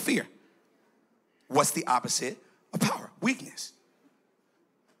opposite of fear. What's the opposite of power? Weakness.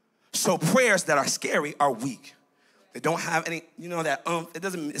 So prayers that are scary are weak. They don't have any,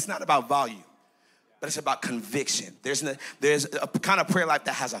 it's not about volume. But it's about conviction. There's a kind of prayer life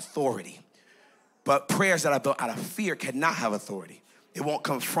that has authority. But prayers that are built out of fear cannot have authority. It won't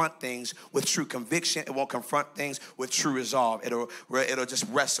confront things with true conviction. It won't confront things with true resolve. It'll just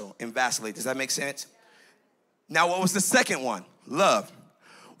wrestle and vacillate. Does that make sense? Now, what was the second one? Love,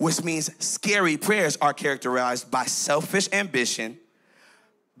 which means scary prayers are characterized by selfish ambition,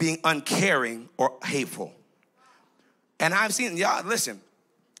 being uncaring or hateful. And I've seen, y'all, listen,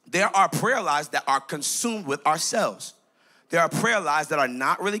 there are prayer lives that are consumed with ourselves. There are prayer lives that are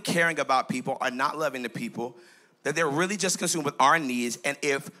not really caring about people, are not loving the people, that they're really just consumed with our needs. And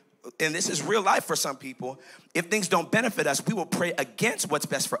this is real life for some people, if things don't benefit us, we will pray against what's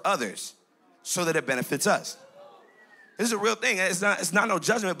best for others so that it benefits us. This is a real thing. It's not no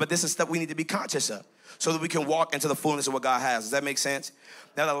judgment, but this is stuff we need to be conscious of so that we can walk into the fullness of what God has. Does that make sense?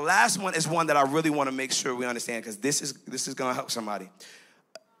 Now, the last one is one that I really want to make sure we understand because this is going to help somebody.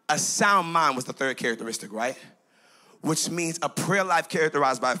 A sound mind was the third characteristic, right? Which means a prayer life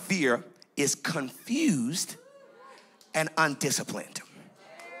characterized by fear is confused and undisciplined.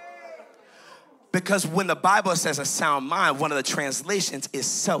 Because when the Bible says a sound mind, one of the translations is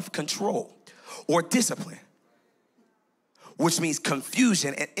self-control or discipline, which means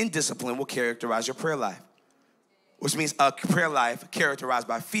confusion and indiscipline will characterize your prayer life. Which means a prayer life characterized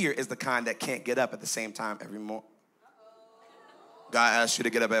by fear is the kind that can't get up at the same time every morning. God asked you to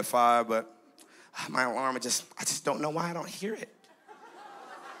get up at 5, but my alarm, I just don't know why I don't hear it.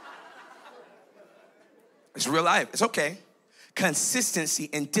 It's real life. It's okay. Consistency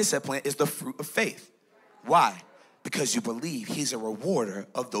and discipline is the fruit of faith. Why? Because you believe he's a rewarder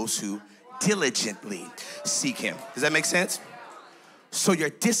of those who diligently seek him. Does that make sense? So your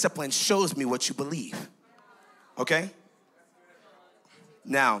discipline shows me what you believe. Okay?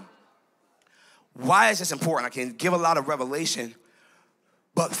 Now, why is this important? I can give a lot of revelation,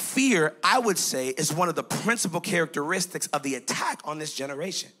 but fear, I would say, is one of the principal characteristics of the attack on this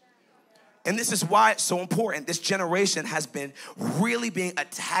generation. And this is why it's so important. This generation has been really being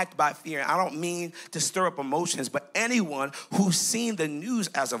attacked by fear. I don't mean to stir up emotions, but anyone who's seen the news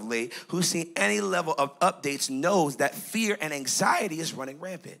as of late, who's seen any level of updates, knows that fear and anxiety is running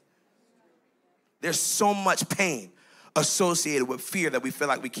rampant. There's so much pain associated with fear that we feel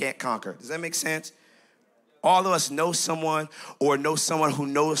like we can't conquer. Does that make sense? All of us know someone or know someone who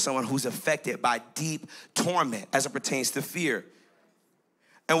knows someone who's affected by deep torment as it pertains to fear.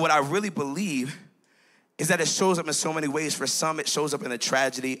 And what I really believe is that it shows up in so many ways. For some, it shows up in a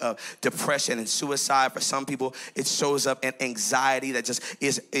tragedy of depression and suicide. For some people, it shows up in anxiety that just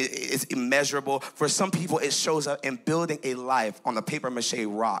is immeasurable. For some people, it shows up in building a life on the papier-mâché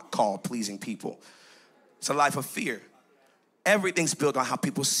rock called pleasing people. It's a life of fear. Everything's built on how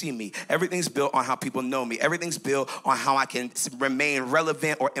people see me. Everything's built on how people know me. Everything's built on how I can remain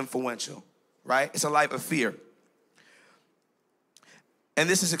relevant or influential, right? It's a life of fear. And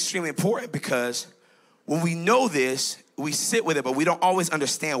this is extremely important because when we know this, we sit with it, but we don't always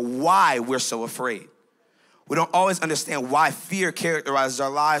understand why we're so afraid. We don't always understand why fear characterizes our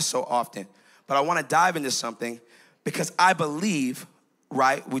lives so often. But I want to dive into something because I believe,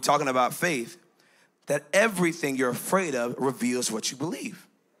 right, we're talking about faith, that everything you're afraid of reveals what you believe.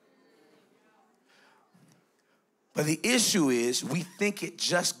 But the issue is we think it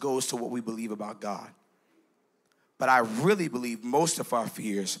just goes to what we believe about God. But I really believe most of our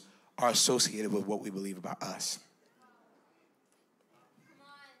fears are associated with what we believe about us.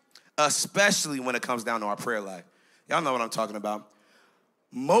 Especially when it comes down to our prayer life. Y'all know what I'm talking about.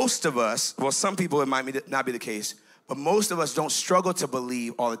 Most of us, well, some people it might not be the case, but most of us don't struggle to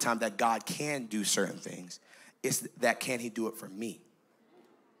believe all the time that God can do certain things. It's that, can he do it for me?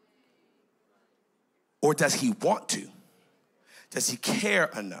 Or does he want to? Does he care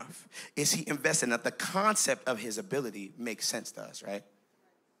enough? Is he invested enough? The concept of his ability makes sense to us, right?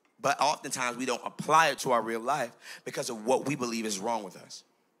 But oftentimes we don't apply it to our real life because of what we believe is wrong with us.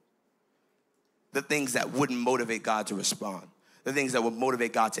 The things that wouldn't motivate God to respond. The things that would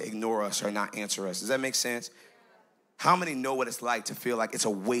motivate God to ignore us or not answer us. Does that make sense? How many know what it's like to feel like it's a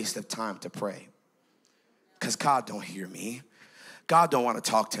waste of time to pray? Because God don't hear me. God don't want to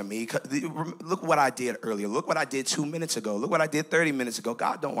talk to me. Look what I did earlier. Look what I did 2 minutes ago. Look what I did 30 minutes ago.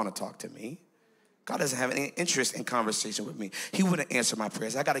 God don't want to talk to me. God doesn't have any interest in conversation with me. He wouldn't answer my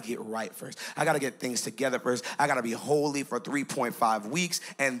prayers. I got to get right first. I got to get things together first. I got to be holy for 3.5 weeks,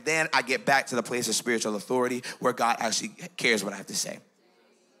 and then I get back to the place of spiritual authority where God actually cares what I have to say.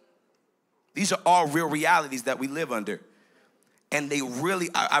 These are all real realities that we live under. And they really,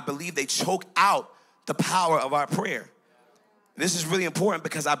 I believe they choke out the power of our prayer. This is really important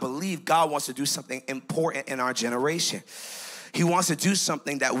because I believe God wants to do something important in our generation. He wants to do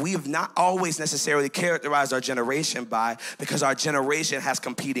something that we have not always necessarily characterized our generation by, because our generation has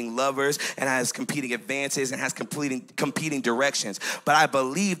competing lovers and has competing advances and has competing directions. But I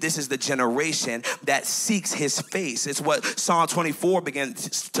believe this is the generation that seeks his face. It's what Psalm 24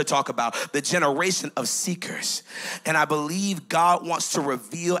 begins to talk about, the generation of seekers. And I believe God wants to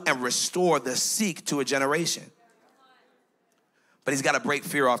reveal and restore the seek to a generation. But he's got to break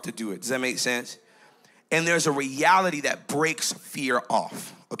fear off to do it. Does that make sense? And there's a reality that breaks fear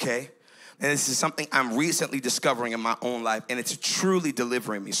off, okay? And this is something I'm recently discovering in my own life, and it's truly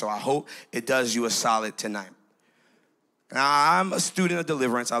delivering me. So I hope it does you a solid tonight. Now, I'm a student of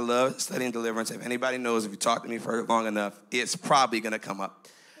deliverance. I love studying deliverance. If anybody knows, if you talk to me for long enough, it's probably going to come up.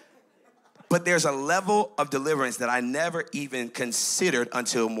 But there's a level of deliverance that I never even considered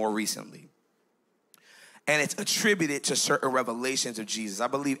until more recently. And it's attributed to certain revelations of Jesus. I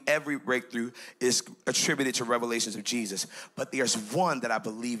believe every breakthrough is attributed to revelations of Jesus. But there's one that I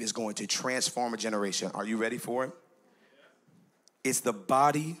believe is going to transform a generation. Are you ready for it? It's the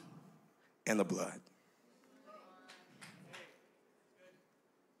body and the blood.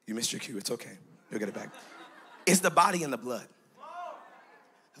 You missed your cue. It's okay. You'll get it back. It's the body and the blood.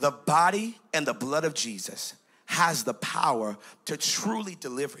 The body and the blood of Jesus has the power to truly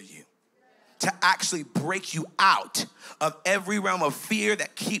deliver you, to actually break you out of every realm of fear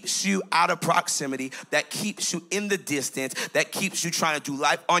that keeps you out of proximity, that keeps you in the distance, that keeps you trying to do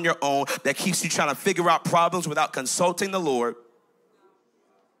life on your own, that keeps you trying to figure out problems without consulting the Lord.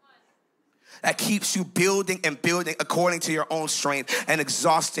 that keeps you building and building according to your own strength and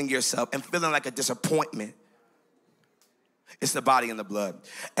exhausting yourself and feeling like a disappointment. It's the body and the blood.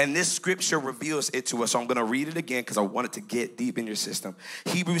 And this scripture reveals it to us. So I'm going to read it again because I want it to get deep in your system.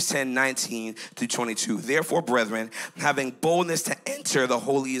 Hebrews 10:19 through 22. Therefore, brethren, having boldness to enter the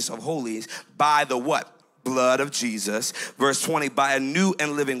holiest of holies by the what? Blood of Jesus. Verse 20, by a new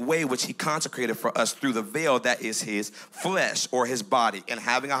and living way which he consecrated for us through the veil that is his flesh or his body. And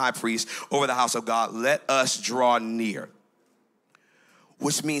having a high priest over the house of God, let us draw near.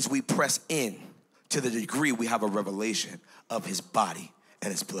 Which means we press in to the degree we have a revelation of his body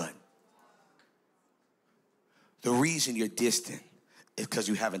and his blood. The reason you're distant is because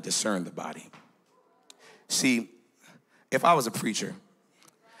you haven't discerned the body. See, if I was a preacher,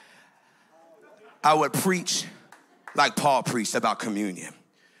 I would preach like Paul preached about communion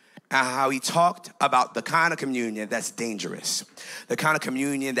and how he talked about the kind of communion that's dangerous, the kind of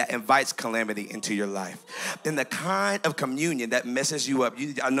communion that invites calamity into your life, then the kind of communion that messes you up.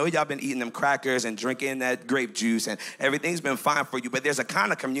 I know y'all been eating them crackers and drinking that grape juice and everything's been fine for you, but there's a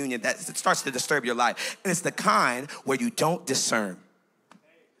kind of communion that starts to disturb your life. And it's the kind where you don't discern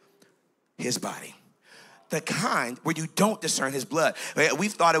his body. The kind where you don't discern his blood. We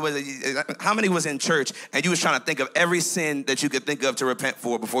thought it was, how many was in church and you was trying to think of every sin that you could think of to repent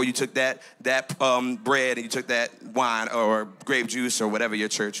for before you took that bread and you took that wine or grape juice or whatever your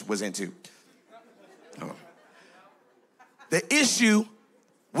church was into? Oh. The issue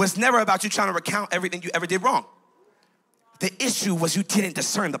was never about you trying to recount everything you ever did wrong. The issue was you didn't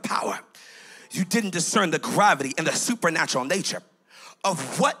discern the power. You didn't discern the gravity and the supernatural nature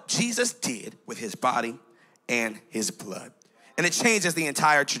of what Jesus did with his body and his blood. And it changes the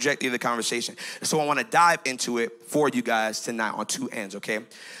entire trajectory of the conversation. So I want to dive into it for you guys tonight on two ends, okay?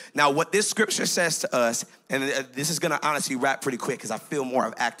 Now, what this scripture says to us, and this is going to honestly wrap pretty quick because I feel more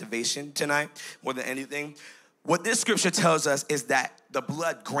of activation tonight more than anything. What this scripture tells us is that the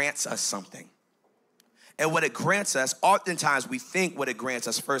blood grants us something. And what it grants us, oftentimes we think what it grants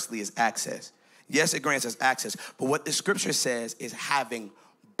us firstly is access. Yes, it grants us access, but what the scripture says is having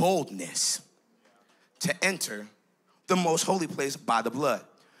boldness to enter the most holy place by the blood,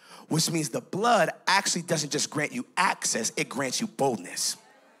 which means the blood actually doesn't just grant you access, it grants you boldness.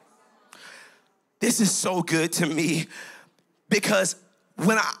 This is so good to me because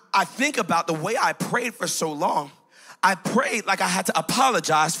when I think about the way I prayed for so long, I prayed like I had to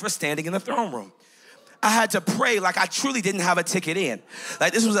apologize for standing in the throne room. I had to pray like I truly didn't have a ticket in.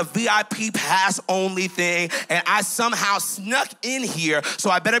 Like this was a VIP pass only thing and I somehow snuck in here,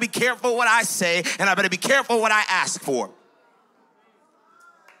 so I better be careful what I say and I better be careful what I ask for.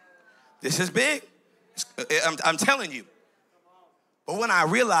 This is big. I'm telling you. But when I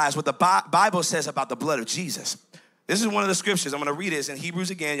realized what the Bible says about the blood of Jesus, this is one of the scriptures. I'm going to read it. It's in Hebrews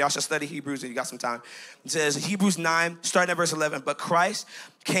again. Y'all should study Hebrews if you got some time. It says, Hebrews 9, starting at verse 11, but Christ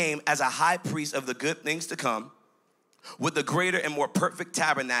came as a high priest of the good things to come with the greater and more perfect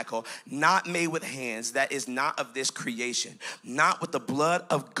tabernacle, not made with hands, that is not of this creation, not with the blood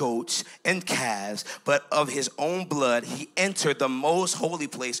of goats and calves, but of his own blood. He entered the most holy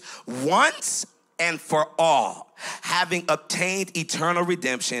place once and for all, having obtained eternal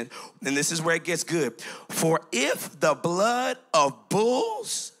redemption. And this is where it gets good. For if the blood of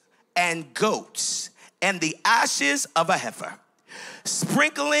bulls and goats and the ashes of a heifer,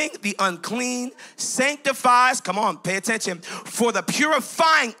 sprinkling the unclean, sanctifies, come on, pay attention, for the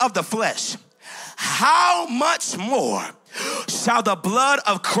purifying of the flesh, how much more shall the blood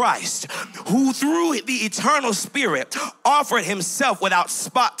of Christ, who through the eternal Spirit offered himself without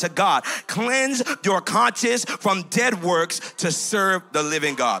spot to God, cleanse your conscience from dead works to serve the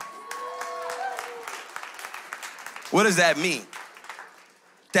living God? What does that mean?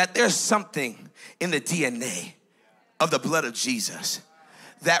 That there's something in the DNA of the blood of Jesus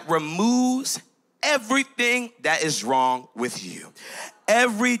that removes everything that is wrong with you.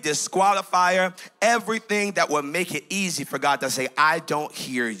 Every disqualifier, everything that will make it easy for God to say, I don't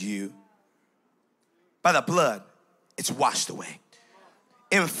hear you. By the blood, it's washed away.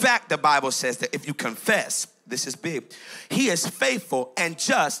 In fact, the Bible says that if you confess, this is big, he is faithful and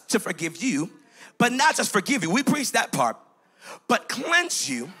just to forgive you, but not just forgive you, we preach that part, but cleanse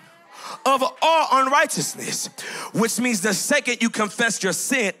you of all unrighteousness, which means the second you confess your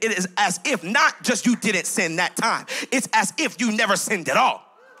sin, it is as if not just you didn't sin that time, it's as if you never sinned at all.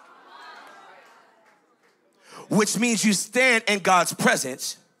 Which means you stand in God's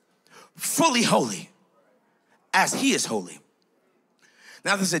presence fully holy as he is holy.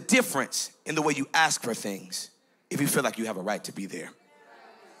 Now there's a difference in the way you ask for things if you feel like you have a right to be there.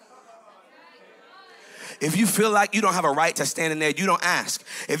 If you feel like you don't have a right to stand in there, you don't ask.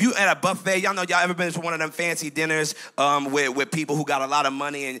 If you at a buffet, y'all know, y'all ever been to one of them fancy dinners with people who got a lot of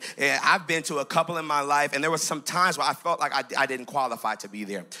money, and I've been to a couple in my life, and there were some times where I felt like I didn't qualify to be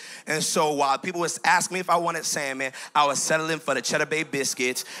there. And so while people would ask me if I wanted salmon, I was settling for the Cheddar Bay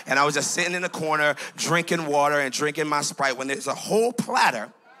biscuits, and I was just sitting in the corner drinking water and drinking my Sprite when there's a whole platter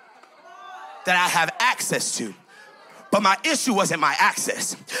that I have access to. But my issue wasn't my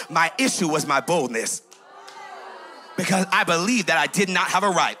access. My issue was my boldness. Because I believed that I did not have a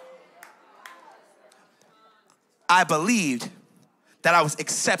right. I believed that I was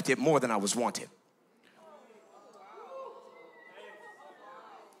accepted more than I was wanted.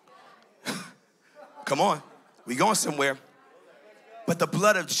 Come on, we going somewhere. But the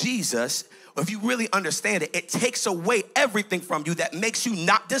blood of Jesus, if you really understand it, it takes away everything from you that makes you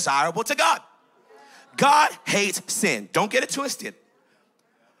not desirable to God. God hates sin. Don't get it twisted.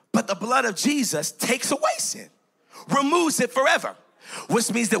 But the blood of Jesus takes away sin, removes it forever,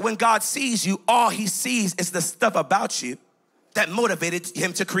 which means that when God sees you, all he sees is the stuff about you that motivated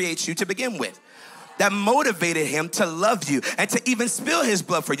him to create you to begin with, that motivated him to love you and to even spill his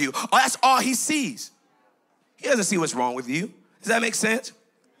blood for you. Oh, that's all he sees. He doesn't see what's wrong with you. Does that make sense?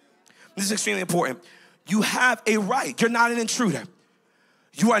 This is extremely important. You have a right. You're not an intruder.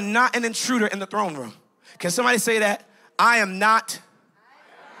 You are not an intruder in the throne room. Can somebody say that? I am not.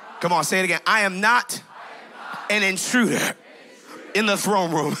 Come on, say it again. I am not an intruder in the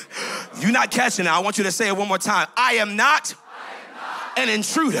throne room. You're not catching it. I want you to say it one more time. I am not an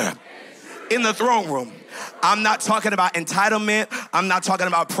intruder in the throne room. I'm not talking about entitlement. I'm not talking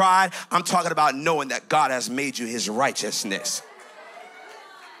about pride. I'm talking about knowing that God has made you his righteousness.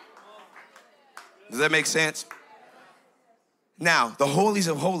 Does that make sense? Now, the holies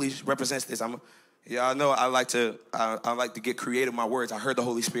of holies represents this. Y'all know I like to get creative with my words. I heard the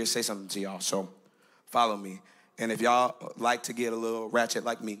Holy Spirit say something to y'all, so follow me. And if y'all like to get a little ratchet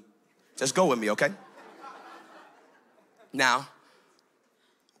like me, just go with me, okay? Now,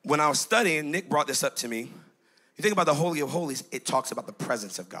 when I was studying, Nick brought this up to me. You think about the Holy of Holies, it talks about the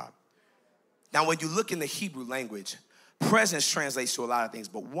presence of God. Now, when you look in the Hebrew language, presence translates to a lot of things,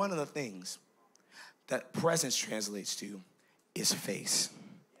 but one of the things that presence translates to is face.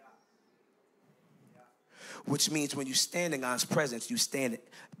 Which means when you stand in God's presence, you stand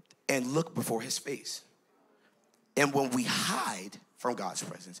and look before his face. And when we hide from God's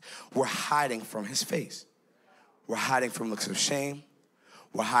presence, we're hiding from his face. We're hiding from looks of shame.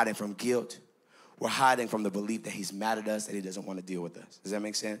 We're hiding from guilt. We're hiding from the belief that he's mad at us, that he doesn't want to deal with us. Does that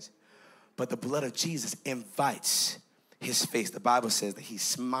make sense? But the blood of Jesus invites his face. The Bible says that he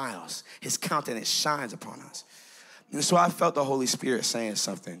smiles. His countenance shines upon us. And so I felt the Holy Spirit saying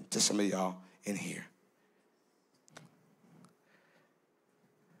something to some of y'all in here.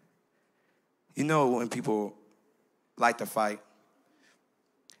 You know when people like to fight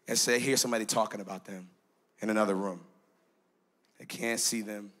and say, hear somebody talking about them in another room. They can't see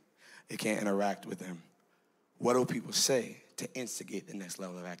them. They can't interact with them. What do people say to instigate the next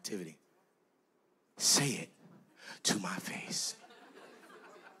level of activity? Say it to my face.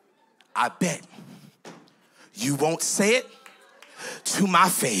 I bet you won't say it to my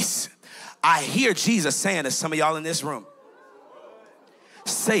face. I hear Jesus saying to some of y'all in this room,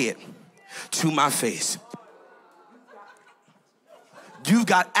 say it to my face. You've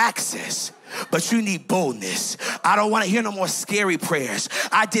got access, but you need boldness. I don't want to hear no more scary prayers.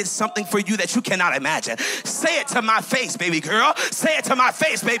 I did something for you that you cannot imagine. Say it to my face, baby girl. Say it to my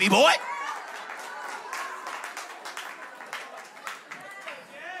face, baby boy.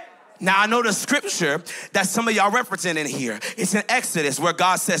 Now, I know the scripture that some of y'all referencing in here. It's in Exodus where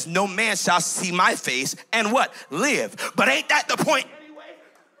God says, no man shall see my face and what? Live. But ain't that the point?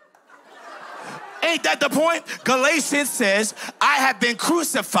 Ain't that the point? Galatians says, I have been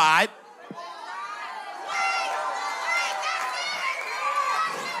crucified,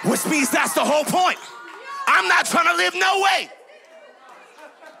 which means that's the whole point. I'm not trying to live no way.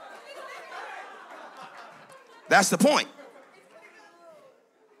 That's the point.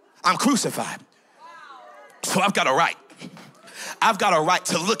 I'm crucified. So I've got a right. I've got a right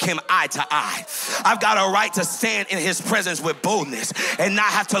to look him eye to eye. I've got a right to stand in his presence with boldness and not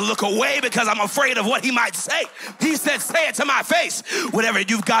have to look away because I'm afraid of what he might say. He said, say it to my face. Whatever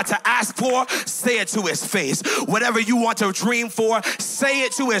you've got to ask for, say it to his face. Whatever you want to dream for, say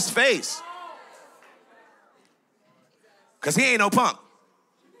it to his face. Because he ain't no punk.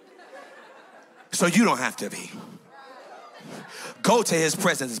 So you don't have to be. Go to his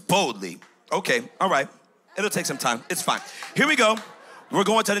presence boldly. Okay, all right. It'll take some time. It's fine. Here we go. We're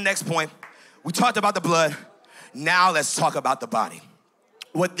going to the next point. We talked about the blood. Now let's talk about the body.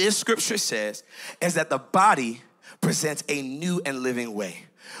 What this scripture says is that the body presents a new and living way,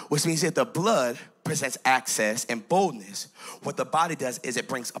 which means that the blood presents access and boldness. What the body does is it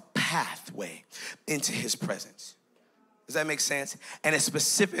brings a pathway into his presence. Does that make sense? And it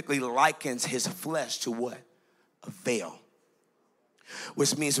specifically likens his flesh to what? A veil.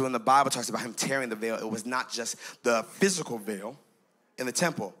 Which means when the Bible talks about him tearing the veil, it was not just the physical veil in the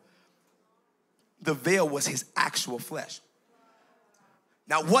temple. The veil was his actual flesh.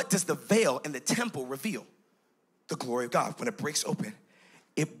 Now, what does the veil in the temple reveal? The glory of God. When it breaks open,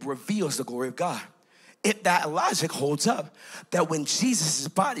 it reveals the glory of God. That logic holds up, that when Jesus'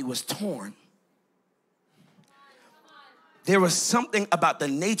 body was torn, there was something about the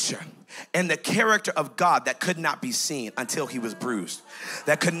nature and the character of God that could not be seen until he was bruised,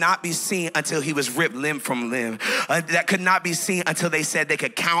 that could not be seen until he was ripped limb from limb, that could not be seen until they said they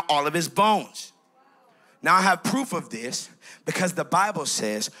could count all of his bones. Now I have proof of this because the Bible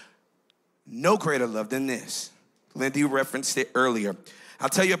says no greater love than this. Lindy referenced it earlier. I'll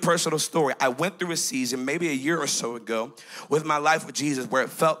tell you a personal story. I went through a season maybe a year or so ago with my life with Jesus where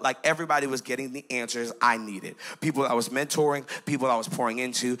it felt like everybody was getting the answers I needed. People I was mentoring, people I was pouring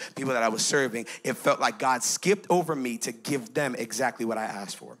into, people that I was serving. It felt like God skipped over me to give them exactly what I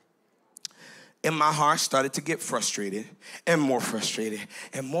asked for. And my heart started to get frustrated and more frustrated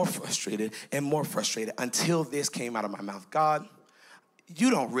and more frustrated and more frustrated until this came out of my mouth. God,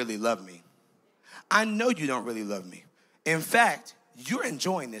 you don't really love me. I know you don't really love me. In fact, you're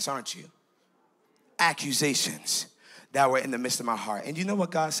enjoying this, aren't you? Accusations that were in the midst of my heart. And you know what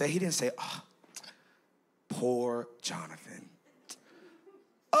God said? He didn't say, oh, poor Jonathan.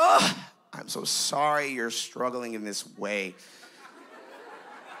 Oh, I'm so sorry you're struggling in this way.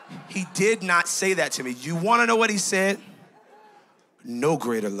 He did not say that to me. You want to know what he said? No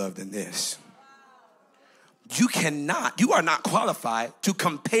greater love than this. You are not qualified to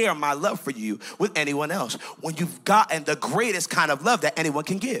compare my love for you with anyone else when you've gotten the greatest kind of love that anyone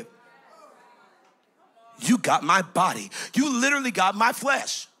can give. You got my body. You literally got my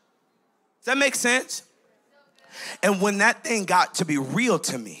flesh. Does that make sense? And when that thing got to be real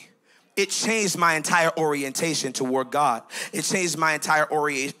to me, it changed my entire orientation toward God. It changed my entire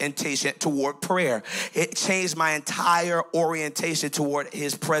orientation toward prayer. It changed my entire orientation toward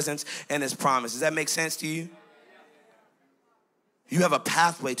his presence and his promise. Does that make sense to you? You have a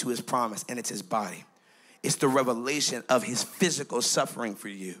pathway to his promise, and it's his body. It's the revelation of his physical suffering for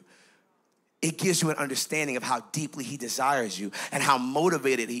you. It gives you an understanding of how deeply he desires you and how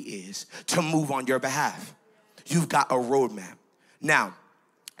motivated he is to move on your behalf. You've got a roadmap. Now,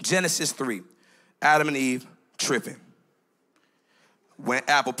 Genesis 3, Adam and Eve tripping, went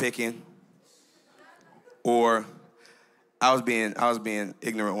apple picking, or I was being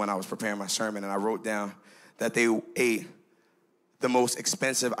ignorant when I was preparing my sermon, and I wrote down that they ate the most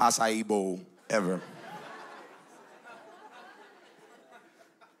expensive acai bowl ever.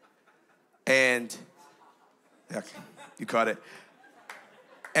 And yeah, you caught it.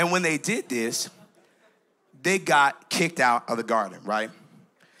 And when they did this, they got kicked out of the garden, right?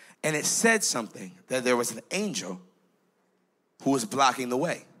 And it said something, that there was an angel who was blocking the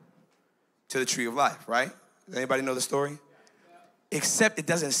way to the tree of life, right? Does anybody know the story? Except it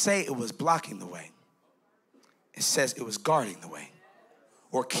doesn't say it was blocking the way. It says it was guarding the way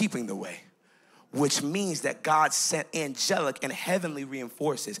or keeping the way, which means that God sent angelic and heavenly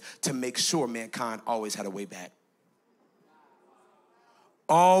reinforcements to make sure mankind always had a way back.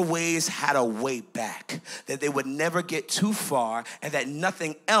 Always had a way back, that they would never get too far and that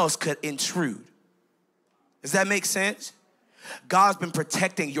nothing else could intrude. Does that make sense? God's been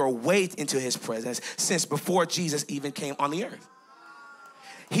protecting your way into his presence since before Jesus even came on the earth.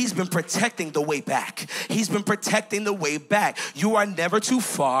 He's been protecting the way back. He's been protecting the way back. You are never too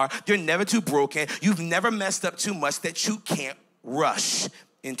far. You're never too broken. You've never messed up too much that you can't rush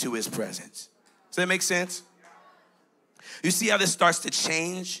into his presence. Does that make sense? You see how this starts to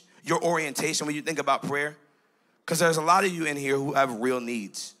change your orientation when you think about prayer? Because there's a lot of you in here who have real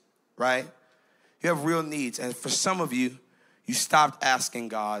needs, right? You have real needs. And for some of you, you stopped asking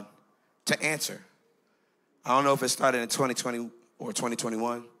God to answer. I don't know if it started in 2020 or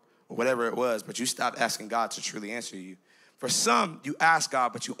 2021 or whatever it was, but you stopped asking God to truly answer you. For some, you ask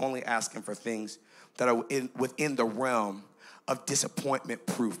God, but you only ask him for things that are within the realm of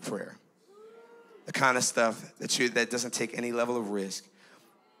disappointment-proof prayer. The kind of stuff that doesn't take any level of risk,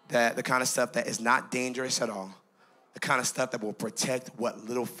 the kind of stuff that is not dangerous at all, the kind of stuff that will protect what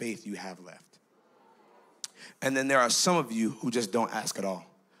little faith you have left. And then there are some of you who just don't ask at all,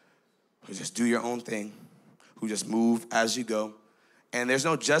 who just do your own thing, who just move as you go. And there's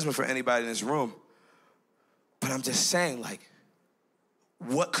no judgment for anybody in this room. But I'm just saying, like,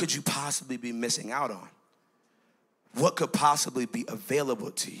 what could you possibly be missing out on? What could possibly be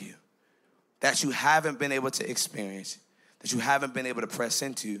available to you that you haven't been able to experience, that you haven't been able to press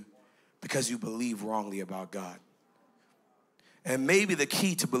into because you believe wrongly about God? And maybe the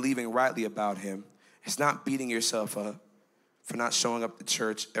key to believing rightly about him is not beating yourself up for not showing up to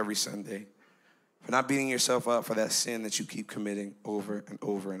church every Sunday, for not beating yourself up for that sin that you keep committing over and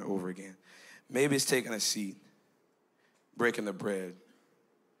over and over again. Maybe it's taking a seat, breaking the bread,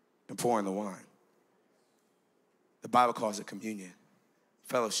 and pouring the wine. The Bible calls it communion,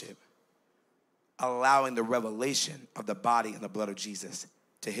 fellowship, allowing the revelation of the body and the blood of Jesus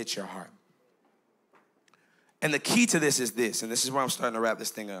to hit your heart. And the key to this is this, and this is where I'm starting to wrap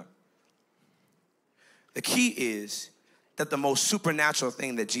this thing up. The key is that the most supernatural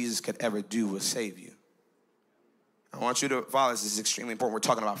thing that Jesus could ever do was save you. I want you to follow this. This is extremely important. We're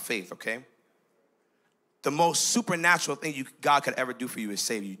talking about faith, okay? The most supernatural thing God could ever do for you is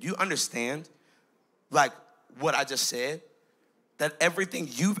save you. Do you understand, like what I just said? That everything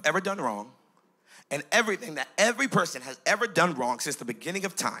you've ever done wrong and everything that every person has ever done wrong since the beginning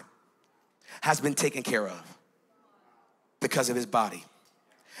of time has been taken care of because of his body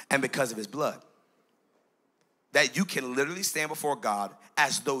and because of his blood. That you can literally stand before God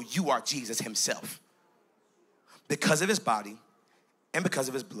as though you are Jesus himself because of his body and because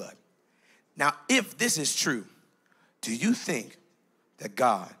of his blood. Now, if this is true, do you think that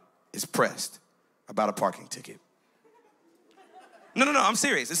God is pressed about a parking ticket? No, I'm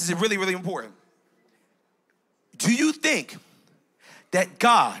serious. This is really, really important. Do you think that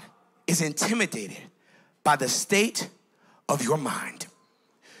God is intimidated by the state of your mind?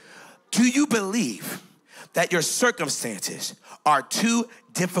 Do you believe that your circumstances are too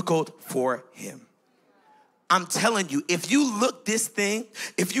difficult for him? I'm telling you, if you look this thing,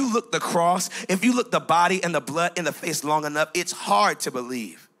 if you look the cross, if you look the body and the blood in the face long enough, it's hard to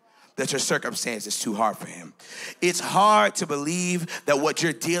believe that your circumstance is too hard for him. It's hard to believe that what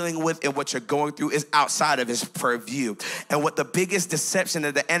you're dealing with and what you're going through is outside of his purview. And what the biggest deception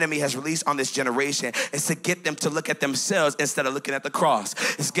that the enemy has released on this generation is to get them to look at themselves instead of looking at the cross.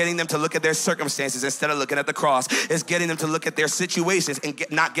 It's getting them to look at their circumstances instead of looking at the cross. It's getting them to look at their situations and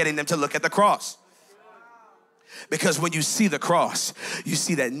not getting them to look at the cross. Because when you see the cross, you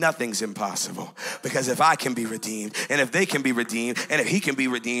see that nothing's impossible. Because if I can be redeemed, and if they can be redeemed, and if he can be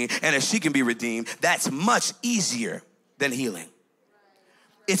redeemed, and if she can be redeemed, that's much easier than healing.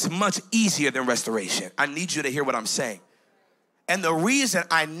 It's much easier than restoration. I need you to hear what I'm saying. And the reason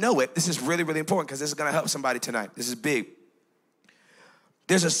I know it, this is really, really important because this is going to help somebody tonight. This is big.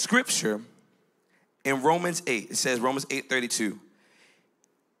 There's a scripture in Romans 8. It says, Romans 8:32.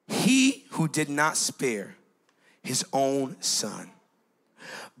 He who did not spare his own son,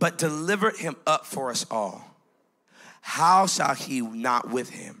 but delivered him up for us all, how shall he not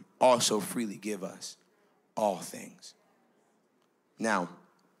with him also freely give us all things? Now,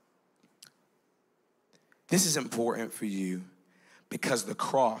 this is important for you because the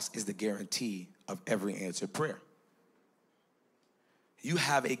cross is the guarantee of every answered prayer. You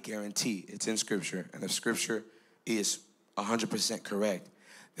have a guarantee. It's in Scripture, and if Scripture is 100% correct,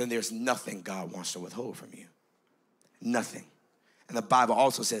 then there's nothing God wants to withhold from you. Nothing. And the Bible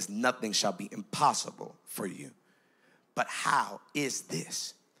also says nothing shall be impossible for you. But how is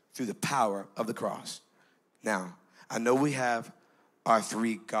this? Through the power of the cross. Now, I know we have our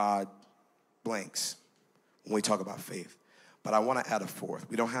 3 God blanks when we talk about faith, but I want to add a 4th.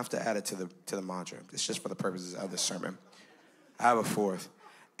 We don't have to add it to the mantra. It's just for the purposes of this sermon. I have a 4th,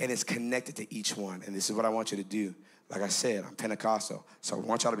 and it's connected to each one. And this is what I want you to do. Like I said, I'm Pentecostal, so I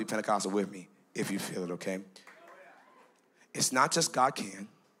want y'all to be Pentecostal with me if you feel it, okay? It's not just God can.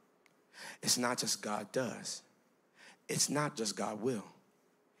 It's not just God does. It's not just God will.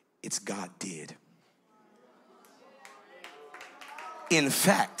 It's God did. In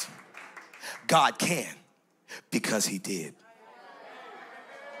fact, God can because he did.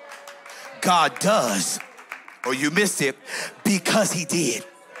 God does, or you missed it, because he did.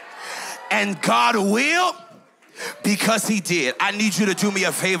 And God will because he did. I need you to do me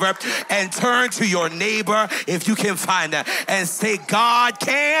a favor and turn to your neighbor, if you can find that, and say, God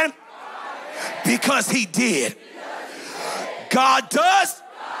can because he did. God does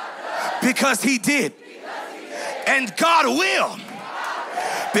because he did. And God will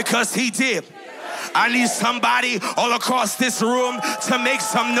because he did. I need somebody all across this room to make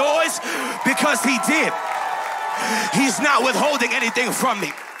some noise because he did. He's not withholding anything from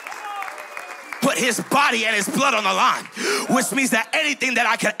me. Put his body and his blood on the line, which means that anything that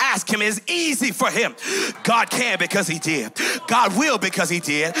I can ask him is easy for him. God can because he did. God will because he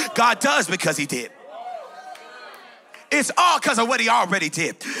did. God does because he did. It's all because of what he already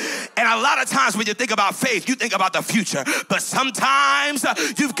did. And a lot of times when you think about faith, you think about the future. But sometimes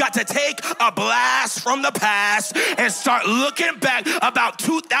you've got to take a blast from the past and start looking back about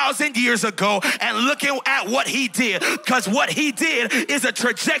 2,000 years ago and looking at what he did. Because what he did is a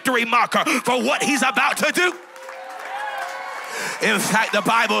trajectory marker for what he's about to do. In fact, the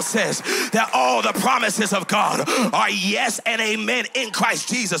Bible says that all the promises of God are yes and amen in Christ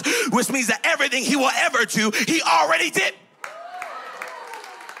Jesus, which means that everything he will ever do, he already did.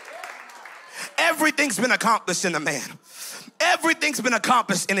 Everything's been accomplished in the man. Everything's been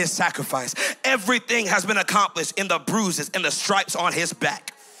accomplished in his sacrifice. Everything has been accomplished in the bruises and the stripes on his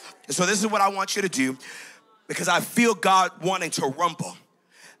back. And so this is what I want you to do, because I feel God wanting to rumble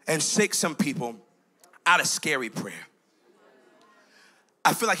and shake some people out of scary prayer.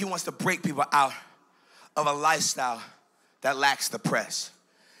 I feel like he wants to break people out of a lifestyle that lacks the press.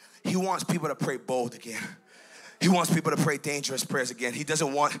 He wants people to pray bold again. He wants people to pray dangerous prayers again. He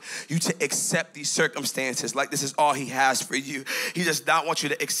doesn't want you to accept these circumstances like this is all he has for you. He does not want you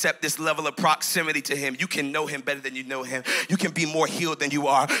to accept this level of proximity to him. You can know him better than you know him. You can be more healed than you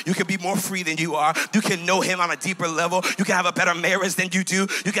are. You can be more free than you are. You can know him on a deeper level. You can have a better marriage than you do.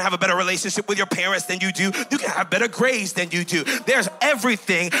 You can have a better relationship with your parents than you do. You can have better grades than you do. There's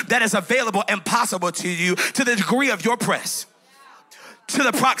everything that is available and possible to you to the degree of your press, to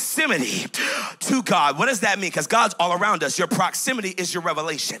the proximity to God. What does that mean? Because God's all around us. Your proximity is your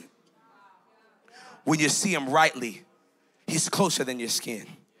revelation. When you see him rightly, he's closer than your skin.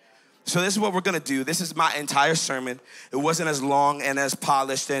 So this is what we're going to do. This is my entire sermon. It wasn't as long and as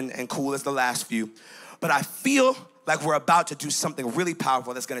polished and cool as the last few, but I feel like we're about to do something really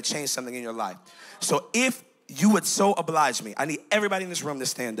powerful that's going to change something in your life. So if you would so oblige me, I need everybody in this room to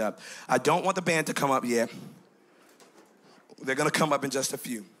stand up. I don't want the band to come up yet. They're going to come up in just a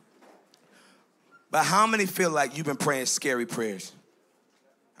few. But how many feel like you've been praying scary prayers?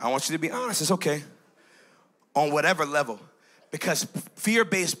 I want you to be honest. It's okay. On whatever level. Because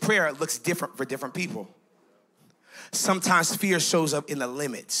fear-based prayer looks different for different people. Sometimes fear shows up in the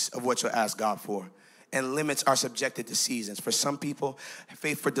limits of what you'll ask God for. And limits are subjected to seasons. For some people,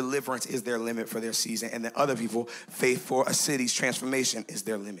 faith for deliverance is their limit for their season. And then other people, faith for a city's transformation is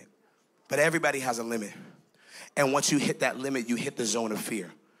their limit. But everybody has a limit. And once you hit that limit, you hit the zone of fear.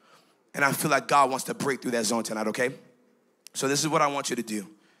 And I feel like God wants to break through that zone tonight, okay? So this is what I want you to do.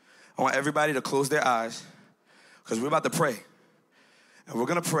 I want everybody to close their eyes, because we're about to pray. And we're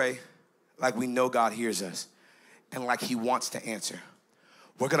going to pray like we know God hears us and like he wants to answer.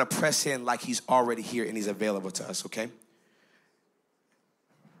 We're going to press in like he's already here and he's available to us, okay?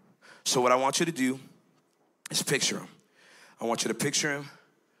 So what I want you to do is picture him. I want you to picture him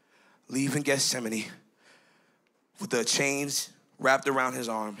leaving Gethsemane with the chains wrapped around his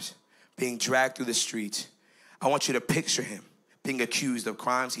arms, being dragged through the streets. I want you to picture him being accused of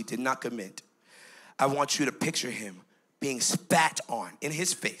crimes he did not commit. I want you to picture him being spat on in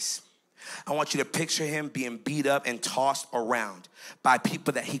his face. I want you to picture him being beat up and tossed around by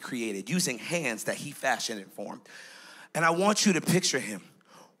people that he created, using hands that he fashioned and formed. And I want you to picture him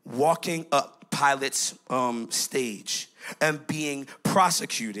walking up Pilate's stage and being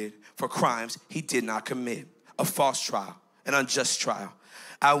prosecuted for crimes he did not commit. A false trial, an unjust trial.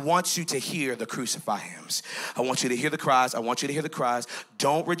 I want you to hear the crucify hymns. I want you to hear the cries. I want you to hear the cries.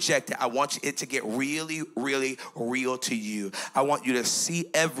 Don't reject it. I want it to get really, really real to you. I want you to see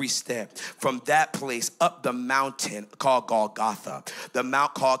every step from that place up the mountain called Golgotha, the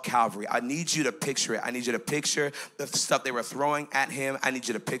mount called Calvary. I need you to picture it. I need you to picture the stuff they were throwing at him. I need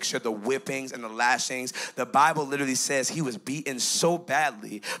you to picture the whippings and the lashings. The Bible literally says he was beaten so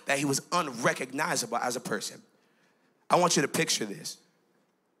badly that he was unrecognizable as a person. I want you to picture this.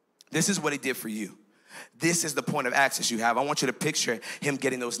 This is what he did for you. This is the point of access you have. I want you to picture him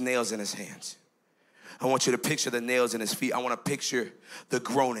getting those nails in his hands. I want you to picture the nails in his feet. I want to picture the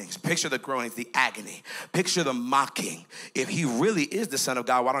groanings. Picture the groanings, the agony. Picture the mocking. If he really is the Son of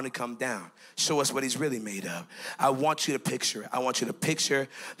God, why don't he come down? Show us what he's really made of. I want you to picture it. I want you to picture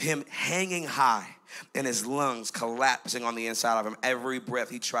him hanging high and his lungs collapsing on the inside of him. Every breath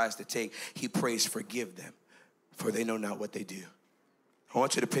he tries to take, he prays, forgive them, for they know not what they do. I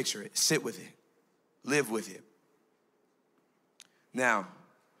want you to picture it. Sit with it. Live with it. Now,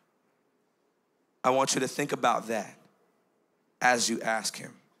 I want you to think about that as you ask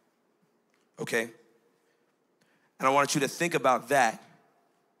him. Okay? And I want you to think about that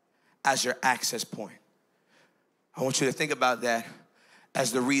as your access point. I want you to think about that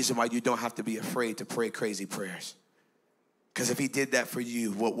as the reason why you don't have to be afraid to pray crazy prayers. Because if he did that for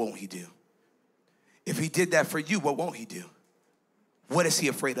you, what won't he do? If he did that for you, what won't he do? What is he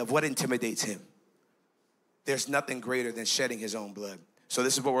afraid of? What intimidates him? there's nothing greater than shedding his own blood. So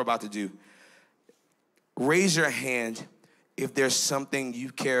this is what we're about to do. Raise your hand if there's something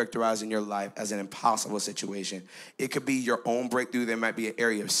you characterize in your life as an impossible situation. It could be your own breakthrough. There might be an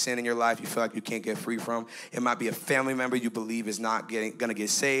area of sin in your life you feel like you can't get free from. It might be a family member you believe is not going to get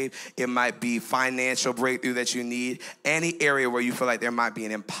saved. It might be financial breakthrough that you need. Any area where you feel like there might be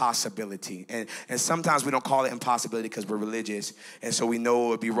an impossibility. And sometimes we don't call it impossibility because we're religious, and so we know it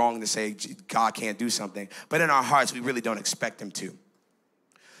would be wrong to say God can't do something. But in our hearts, we really don't expect him to.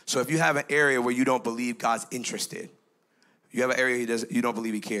 So if you have an area where you don't believe God's interested, you have an area you don't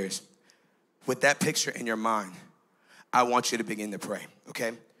believe he cares, with that picture in your mind, I want you to begin to pray,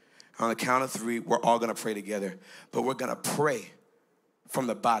 okay? On the count of 3, we're all going to pray together, but we're going to pray from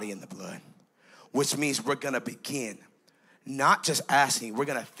the body and the blood, which means we're going to begin not just asking, we're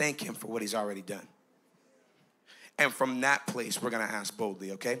going to thank him for what he's already done. And from that place, we're going to ask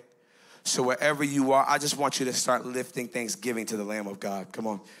boldly, okay? So wherever you are, I just want you to start lifting thanksgiving to the Lamb of God. Come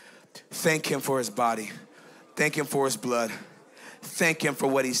on. Thank him for his body. Thank him for his blood. Thank him for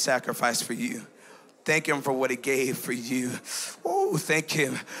what he sacrificed for you. Thank him for what he gave for you. Oh, thank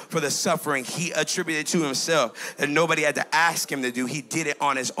him for the suffering he attributed to himself that nobody had to ask him to do. He did it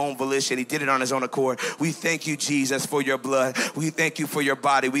on his own volition. He did it on his own accord. We thank you, Jesus, for your blood. We thank you for your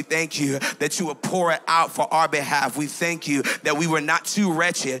body. We thank you that you would pour it out for our behalf. We thank you that we were not too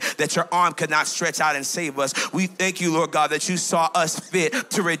wretched, that your arm could not stretch out and save us. We thank you, Lord God, that you saw us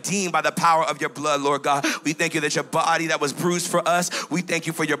fit to redeem by the power of your blood, Lord God. We thank you that your body that was bruised for us. We thank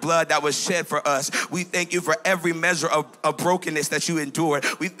you for your blood that was shed for us. We thank you for every measure of brokenness that you endured.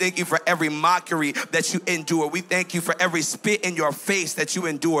 We thank you for every mockery that you endured. We thank you for every spit in your face that you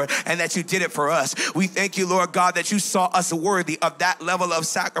endured and that you did it for us. We thank you, Lord God, that you saw us worthy of that level of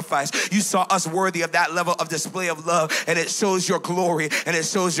sacrifice. You saw us worthy of that level of display of love, and it shows your glory and it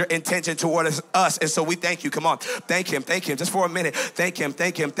shows your intention toward us. And so we thank you. Come on. Thank him. Thank him. Just for a minute. Thank him.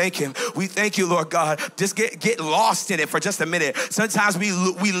 Thank him. Thank him. We thank you, Lord God. Just get lost in it for just a minute. Sometimes we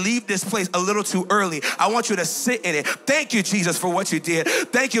leave this place a little too early. I want you to sit in it. Thank you, Jesus, for what you did.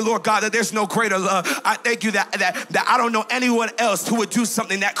 Thank you, Lord God, that there's no greater love. I thank you that I don't know anyone else who would do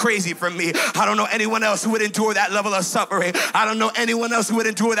something that crazy for me. I don't know anyone else who would endure that level of suffering. I don't know anyone else who would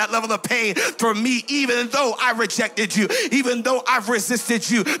endure that level of pain for me, even though I rejected you, even though I've resisted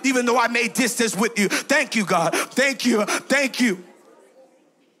you, even though I made distance with you. Thank you, God. Thank you. Thank you.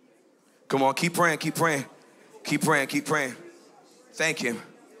 Come on, keep praying, keep praying. Keep praying, keep praying. Thank him.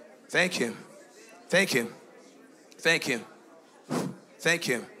 Thank him. Thank him. Thank him. Thank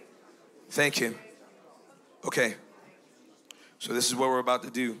him. Thank him. Okay. So this is what we're about to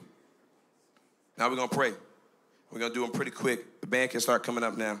do. Now we're going to pray. We're going to do them pretty quick. The band can start coming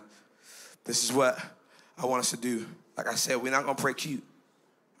up now. This is what I want us to do. Like I said, we're not going to pray cute.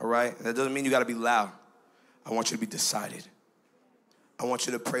 All right? That doesn't mean you got to be loud. I want you to be decided. I want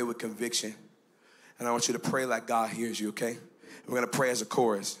you to pray with conviction. And I want you to pray like God hears you, okay? We're going to pray as a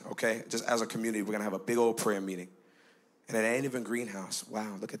chorus, okay? Just as a community, we're going to have a big old prayer meeting. And it ain't even greenhouse.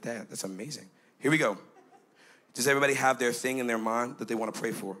 Wow, look at that. That's amazing. Here we go. Does everybody have their thing in their mind that they want to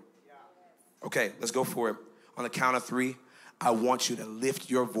pray for? Okay, let's go for it. On the count of 3, I want you to lift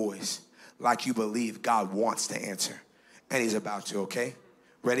your voice like you believe God wants to answer. And he's about to, okay?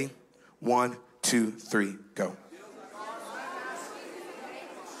 Ready? 1, 2, 3, go.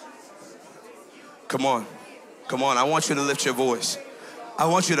 Come on. Come on, I want you to lift your voice. I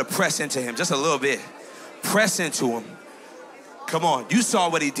want you to press into him just a little bit. Press into him. Come on, you saw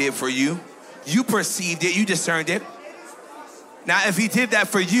what he did for you. You perceived it, you discerned it. Now, if he did that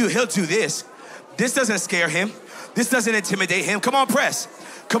for you, he'll do this. This doesn't scare him. This doesn't intimidate him. Come on, press.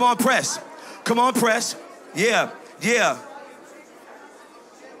 Come on, press. Come on, press. Yeah, yeah.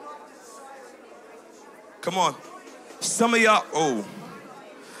 Come on. Some of y'all,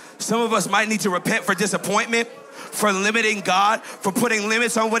 some of us might need to repent for disappointment, for limiting God, for putting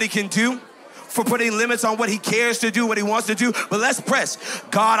limits on what he can do, for putting limits on what he cares to do, what he wants to do. But let's press.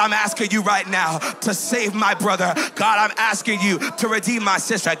 God, I'm asking you right now to save my brother. God, I'm asking you to redeem my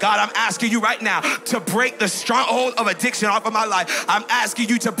sister. God, I'm asking you right now to break the stronghold of addiction off of my life. I'm asking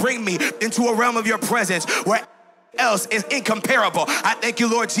you to bring me into a realm of your presence where else is incomparable. I thank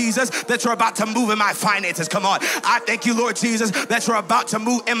you, Lord Jesus, that you're about to move in my finances. Come on. I thank you, Lord Jesus, that you're about to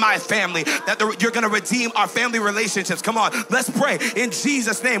move in my family, that you're going to redeem our family relationships. Come on. Let's pray in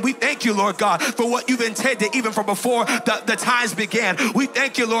Jesus' name. We thank you, Lord God, for what you've intended even from before the times began. We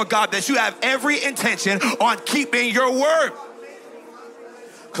thank you, Lord God, that you have every intention on keeping your word.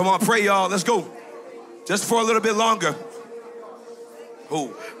 Come on, pray, y'all. Let's go. Just for a little bit longer.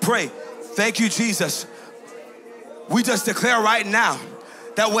 Pray. Thank you, Jesus. We just declare right now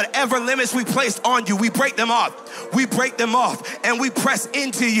that whatever limits we placed on you, we break them off. We break them off and we press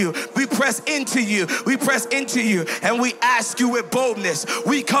into you. We press into you. We press into you and we ask you with boldness.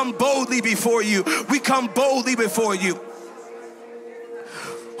 We come boldly before you. We come boldly before you.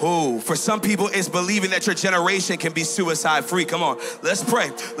 Oh, for some people, it's believing that your generation can be suicide free. Come on, let's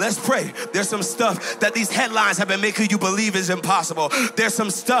pray. Let's pray. There's some stuff that these headlines have been making you believe is impossible. There's some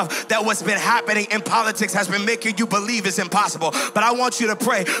stuff that what's been happening in politics has been making you believe is impossible. But I want you to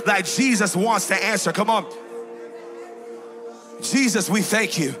pray like Jesus wants to answer. Come on. Jesus, we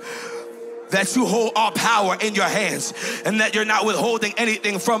thank you that you hold all power in your hands and that you're not withholding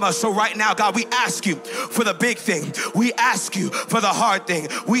anything from us. So right now, God, we ask you for the big thing. We ask you for the hard thing.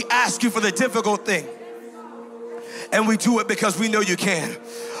 We ask you for the difficult thing. And we do it because we know you can.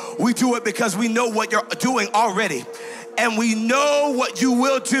 We do it because we know what you're doing already. And we know what you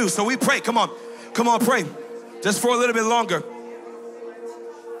will do. So we pray. Come on. Come on, pray. Just for a little bit longer.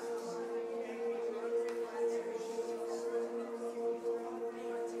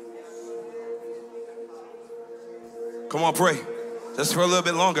 Come on, pray. Just for a little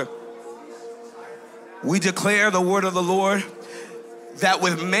bit longer. We declare the word of the Lord that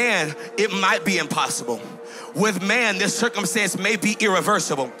with man, it might be impossible. With man, this circumstance may be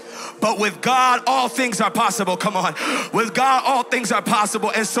irreversible. But with God, all things are possible. Come on. With God, all things are possible.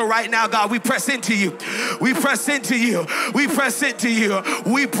 And so right now, God, we press into you. We press into you. We press into you.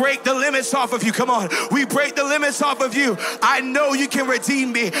 We break the limits off of you. Come on. We break the limits off of you. I know you can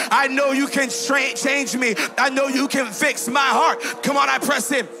redeem me. I know you can change me. I know you can fix my heart. Come on, I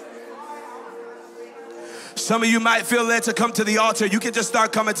press in. Some of you might feel led to come to the altar. You can just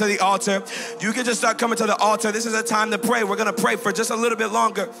start coming to the altar. You can just start coming to the altar. This is a time to pray. We're going to pray for just a little bit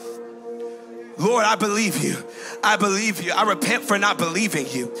longer. Lord, I believe you. I believe you. I repent for not believing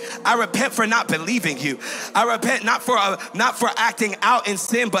you. I repent for not believing you. I repent not for acting out in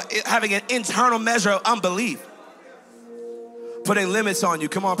sin, but having an internal measure of unbelief. Putting limits on you.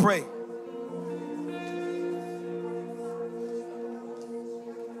 Come on, pray.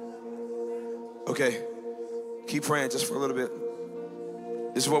 Okay. Keep praying just for a little bit.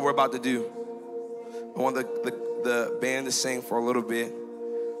 This is what we're about to do. I want the band to sing for a little bit.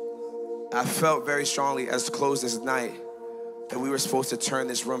 I felt very strongly as to close this night that we were supposed to turn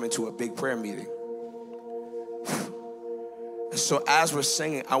this room into a big prayer meeting. And so as we're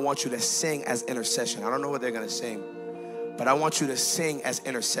singing, I want you to sing as intercession. I don't know what they're going to sing, but I want you to sing as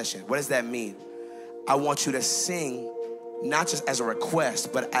intercession. What does that mean? I want you to sing not just as a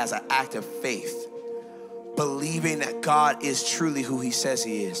request, but as an act of faith. Believing that God is truly who he says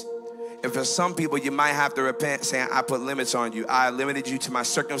he is. And for some people, you might have to repent saying, I put limits on you. I limited you to my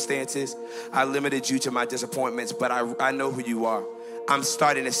circumstances. I limited you to my disappointments, but I know who you are. I'm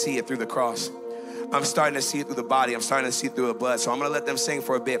starting to see it through the cross. I'm starting to see it through the body. I'm starting to see it through the blood. So I'm going to let them sing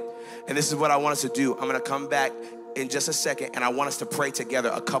for a bit. And this is what I want us to do. I'm going to come back in just a second, and I want us to pray together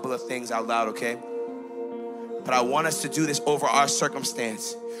a couple of things out loud, okay? But I want us to do this over our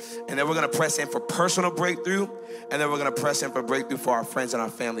circumstance. And then we're going to press in for personal breakthrough. And then we're going to press in for breakthrough for our friends and our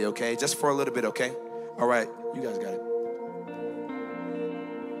family, okay? Just for a little bit, okay? All right. You guys got it.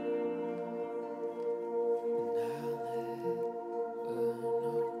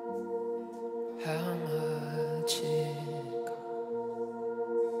 How much it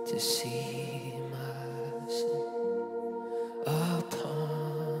costs to see my sin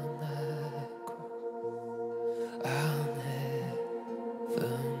upon that cross. I'll never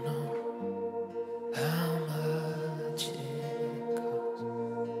know how much it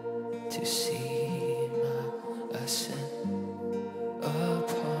costs to see my sin.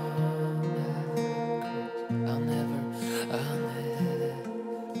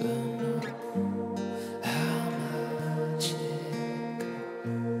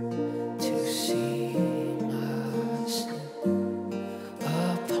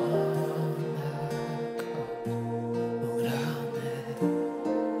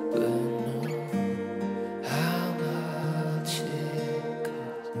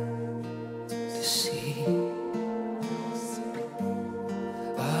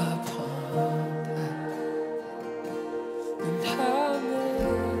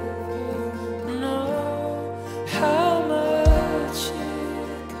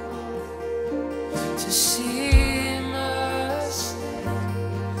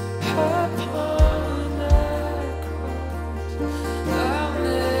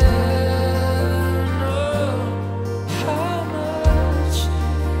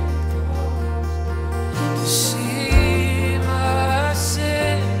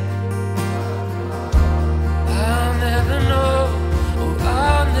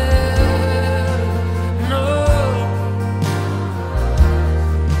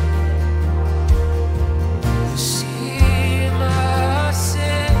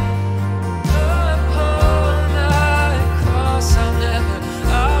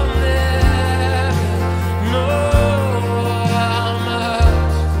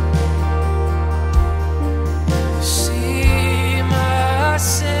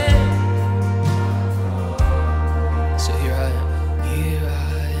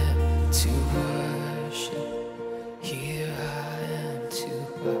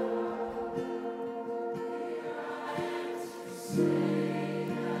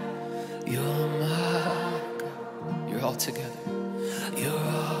 You're my God. You're all together. You're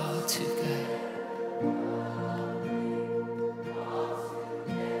all together.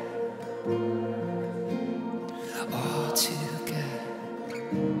 All together.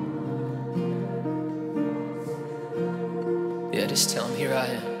 Yeah, just tell him, here I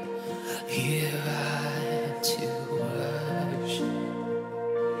am. Here I am to worship.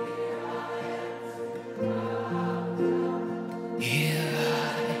 Here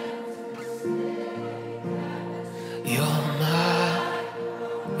I am. You're mine.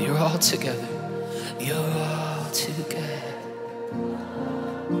 You're all together. You're all together.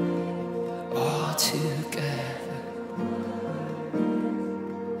 All together.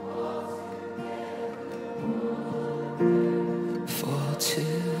 For two.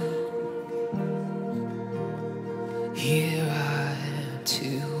 Here I am to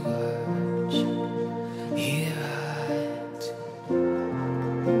worship. Here I am to.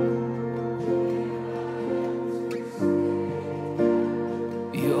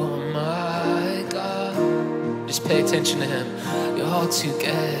 You're my God. Just pay attention to him. You're all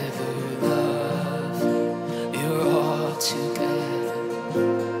together, love. You're all together.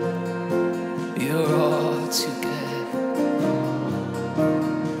 You're all together.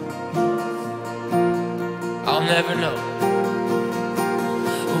 I'll never know.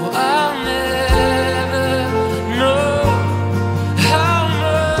 Oh, I'll never know how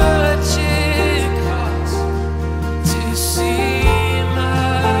much it costs to see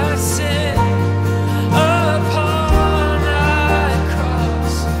my sin upon that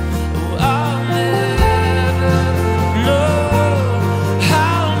cross. Oh, I'll never know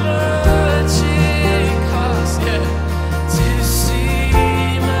how much it costs, yeah, to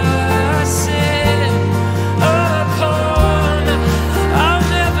see my sin upon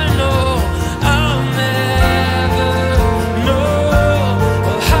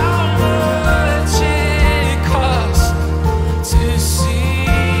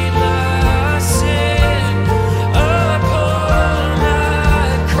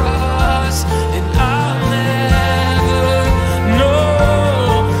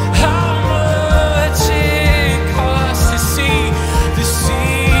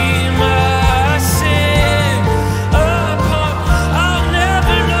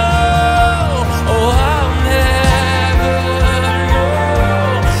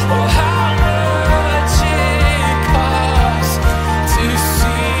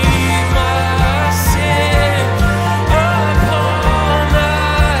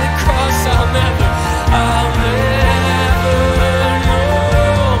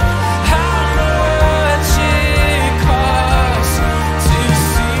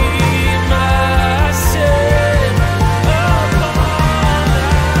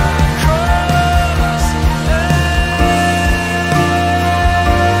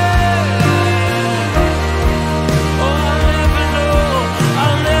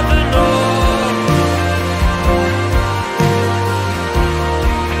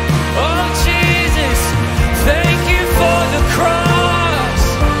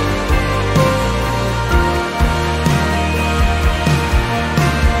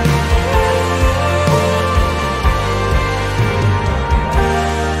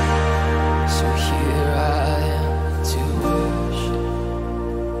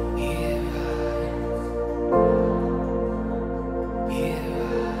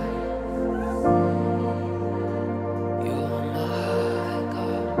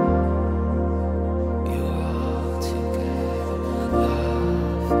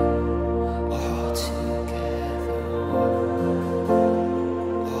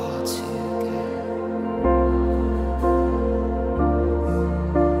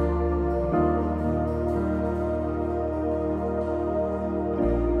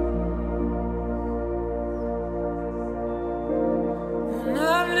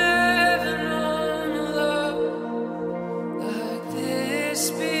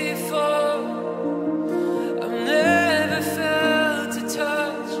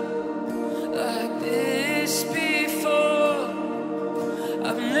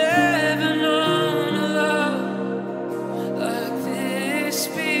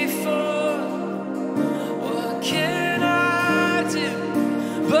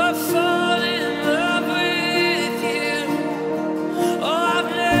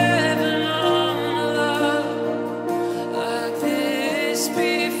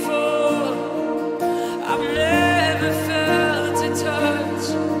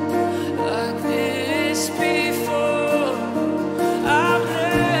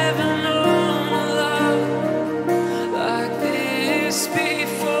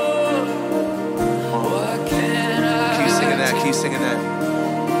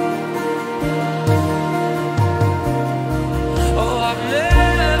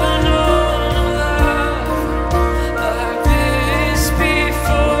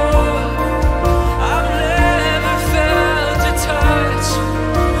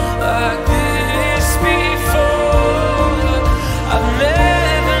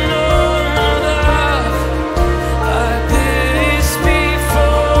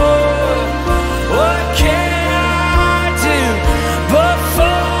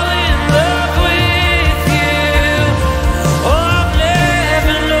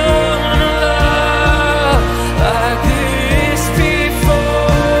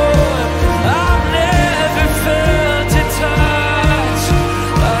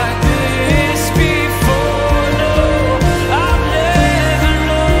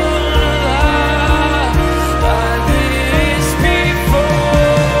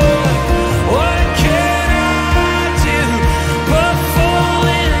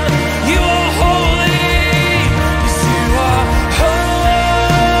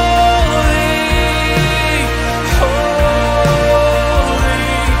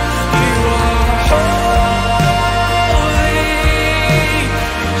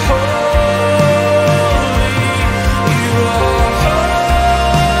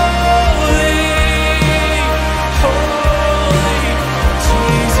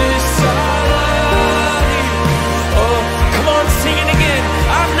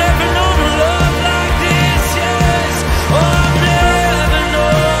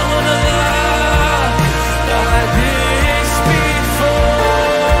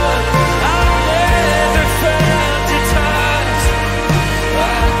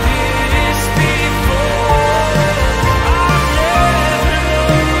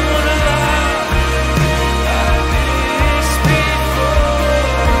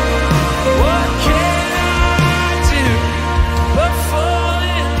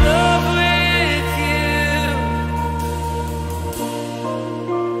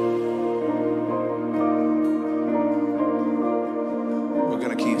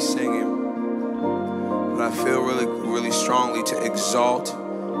exalt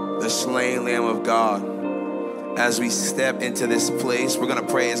the slain Lamb of God. As we step into this place, we're gonna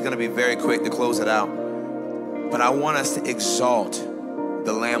pray. It's gonna be very quick to close it out. But I want us to exalt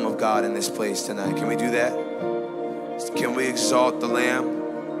the Lamb of God in this place tonight. Can we do that? Can we exalt the Lamb?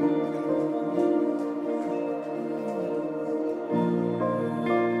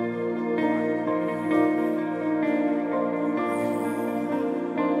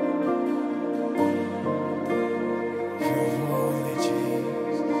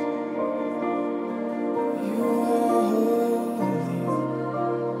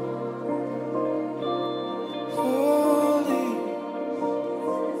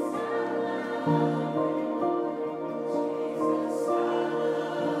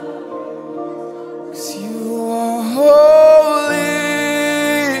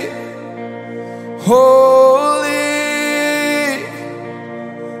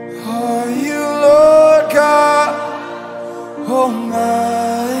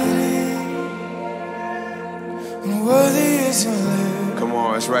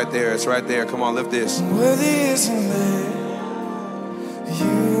 It's right there. Come on, lift this. Worthy is the Lamb.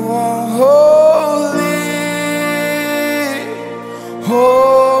 You are holy,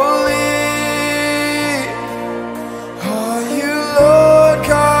 holy. Are you Lord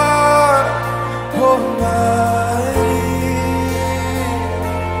God Almighty?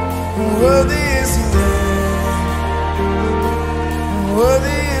 Worthy is the Lamb.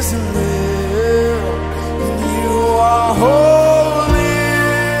 Worthy is the Lamb. And you are holy.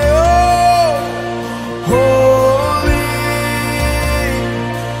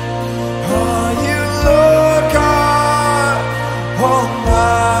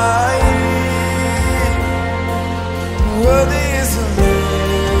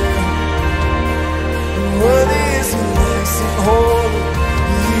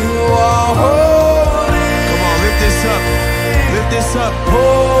 This up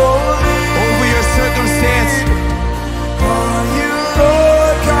holy, over your circumstance, are you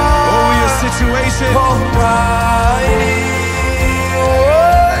Lord God, over your situation. Almighty,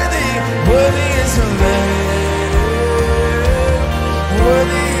 worthy, worthy is the Lamb,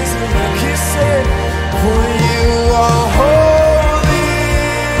 worthy is the Lamb. He said, for you are holy,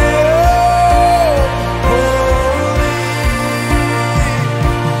 holy,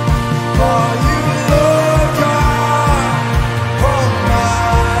 are you Lord God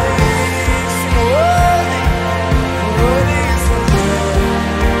Almighty? Worthy, worthy is the Lamb,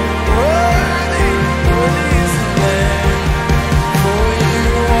 worthy, worthy is the Lamb. For you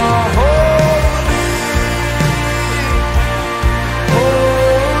are holy,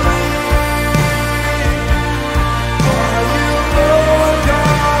 holy. Are you Lord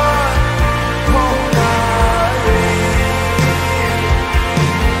God Almighty?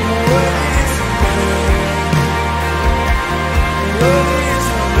 Worthy is the Lamb, worthy is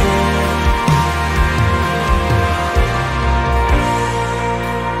the Lamb.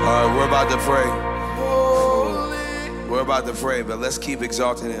 All right, we're about to pray. Holy. We're about to pray, but let's keep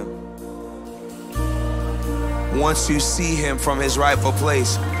exalting him. Once you see him from his rightful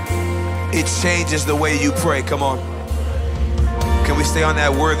place, it changes the way you pray. Come on. Can we stay on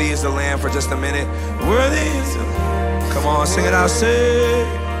that worthy is the Lamb for just a minute? Worthy is the Lamb. Come on, sing it out. Sing.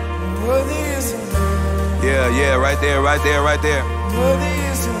 Worthy is the Lamb, Yeah, right there, right there, right there. worthy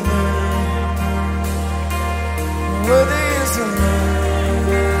is the Lamb, worthy is the Lamb.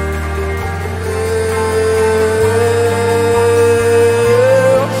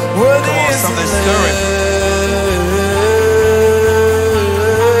 Worthy Come on, is the something Lamb. stirring.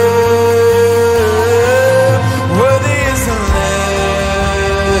 Worthy is the Lamb,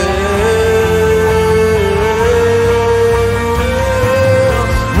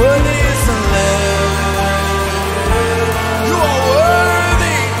 worthy is the Lamb. You are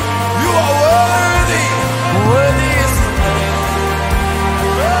worthy.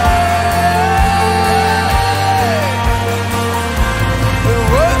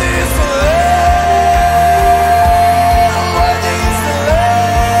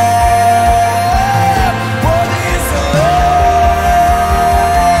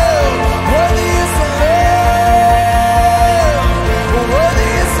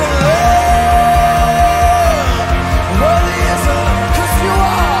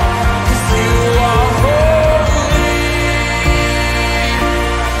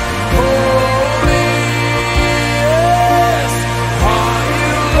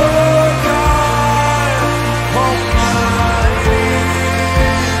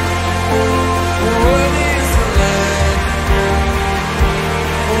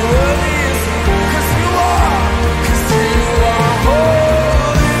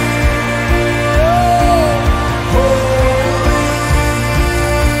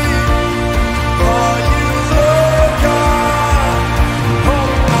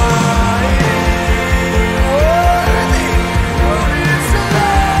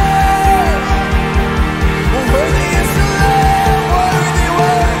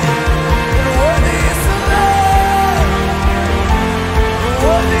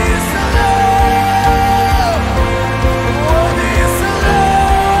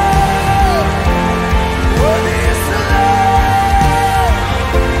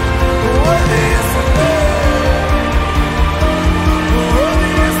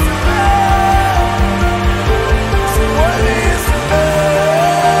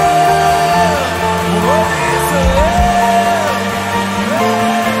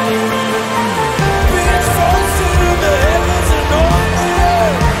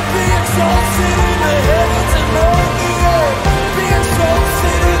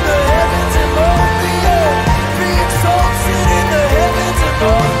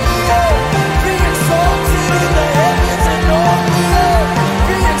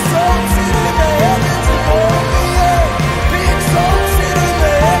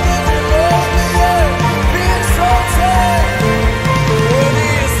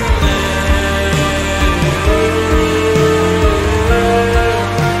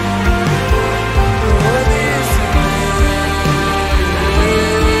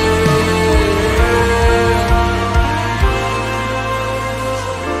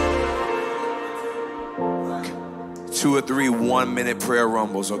 2 or 3 1-minute prayer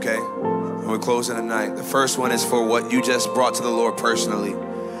rumbles, okay? And we're closing tonight. The first one is for what you just brought to the Lord personally.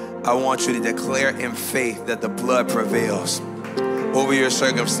 I want you to declare in faith that the blood prevails over your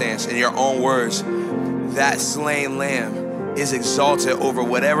circumstance. In your own words, that slain lamb is exalted over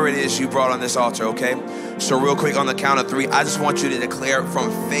whatever it is you brought on this altar, okay? So real quick, on the count of 3, I just want you to declare from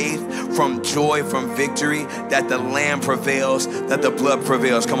faith, from joy, from victory, that the lamb prevails, that the blood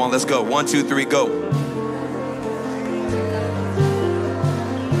prevails. Come on, let's go. 1, 2, 3, go.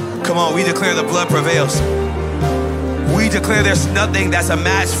 Come on, we declare the blood prevails. We declare there's nothing that's a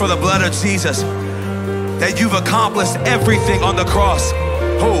match for the blood of Jesus, that you've accomplished everything on the cross.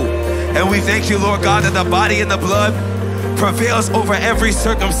 Oh, and we thank you, Lord God, that the body and the blood prevails over every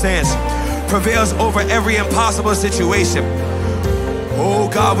circumstance, prevails over every impossible situation. Oh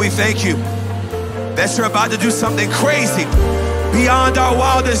God, we thank you that you're about to do something crazy beyond our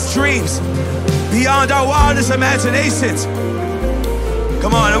wildest dreams, beyond our wildest imaginations.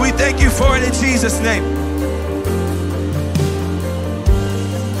 Come on, and we thank you for it in Jesus' name.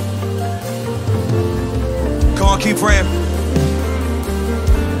 Come on, keep praying.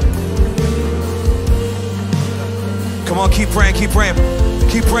 Come on, keep praying, keep praying,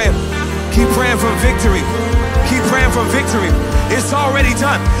 keep praying. Keep praying for victory. Keep praying for victory. It's already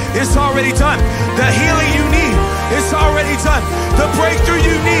done. It's already done. The healing you need, it's already done. The breakthrough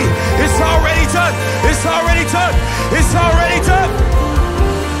you need, it's already done. It's already done. It's already done.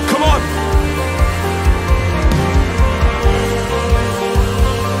 Come on.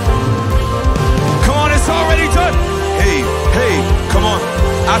 Come on, it's already done. Hey, hey, come on.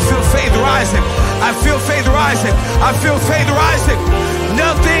 I feel faith rising. I feel faith rising. I feel faith rising.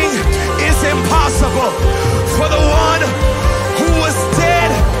 Nothing is impossible for the one who was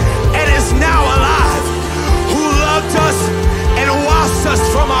dead and is now alive, who loved us and washed us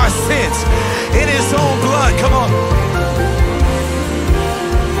from our sins in his own blood. Come on.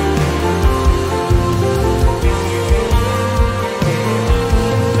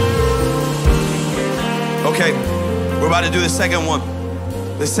 Okay, we're about to do the second one.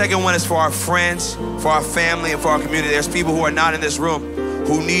 The second one is for our friends, for our family, and for our community. There's people who are not in this room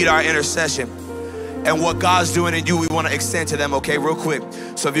who need our intercession. And what God's doing in you, we want to extend to them, okay, real quick.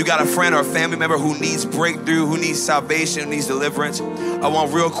 So if you got a friend or a family member who needs breakthrough, who needs salvation, who needs deliverance, I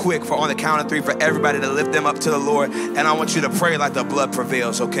want real quick, for on the count of 3, for everybody to lift them up to the Lord. And I want you to pray like the blood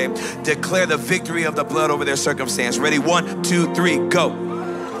prevails, okay? Declare the victory of the blood over their circumstance. Ready? 1, 2, 3, go.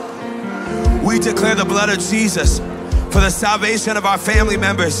 We declare the blood of Jesus for the salvation of our family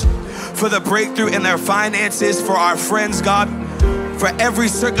members, for the breakthrough in their finances, for our friends, God, for every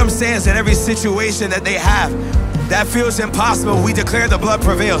circumstance and every situation that they have that feels impossible. We declare the blood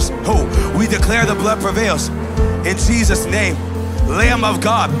prevails. Oh, we declare the blood prevails. In Jesus' name, Lamb of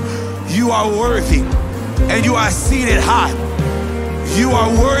God, you are worthy and you are seated high. You are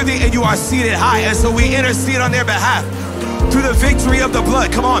worthy and you are seated high. And so we intercede on their behalf through the victory of the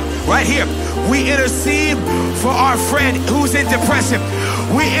blood. Come on, right here. We intercede for our friend who's in depression.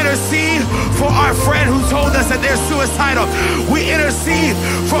 We intercede for our friend who told us that they're suicidal. We intercede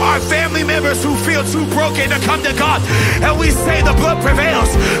for our family members who feel too broken to come to God. And we say the blood prevails.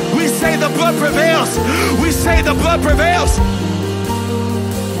 We say the blood prevails. We say the blood prevails.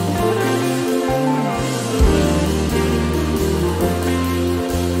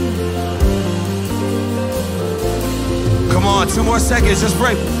 Come on, 2 more seconds, just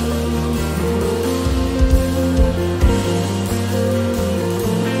pray.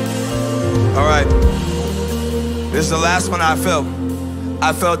 All right, this is the last one I felt.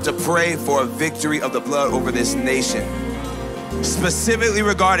 I felt to pray for a victory of the blood over this nation, specifically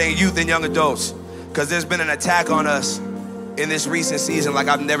regarding youth and young adults, because there's been an attack on us in this recent season like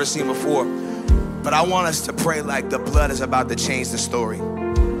I've never seen before. But I want us to pray like the blood is about to change the story.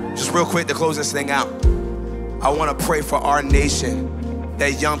 Just real quick to close this thing out. I want to pray for our nation,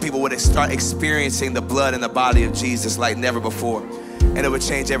 that young people would start experiencing the blood and the body of Jesus like never before, and it would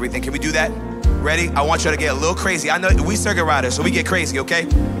change everything. Can we do that? Ready? I want you to get a little crazy. I know we circuit riders, so we get crazy, okay?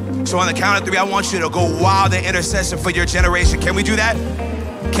 So on the count of 3, I want you to go wild in intercession for your generation. Can we do that?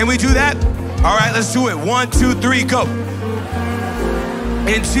 Can we do that? All right, let's do it. 1, 2, 3, go.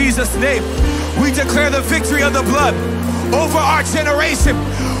 In Jesus' name, we declare the victory of the blood over our generation.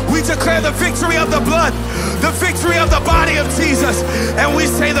 We declare the victory of the blood, the victory of the body of Jesus. And we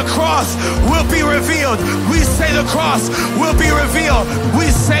say the cross will be revealed. We say the cross will be revealed.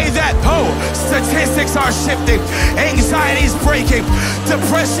 We say that, oh, statistics are shifting. Anxiety's breaking.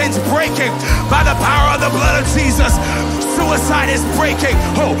 Depression's breaking by the power of the blood of Jesus. Suicide is breaking.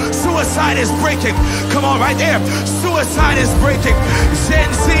 Oh, suicide is breaking. Come on, right there. Suicide is breaking. Gen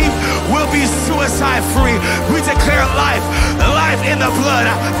Z will be suicide free. We declare the blood.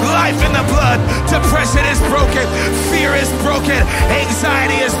 Life in the blood. Depression is broken. Fear is broken.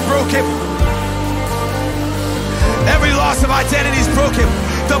 Anxiety is broken. Every loss of identity is broken.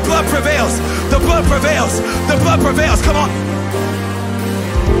 The blood prevails. The blood prevails. The blood prevails. Come on.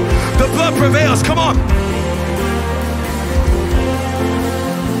 The blood prevails. Come on.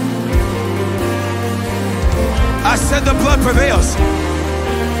 I said the blood prevails.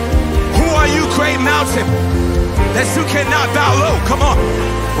 Who are you, great mountain, that you cannot bow low? Come on.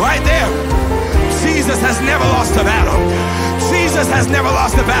 Right there. Jesus has never lost a battle. Jesus has never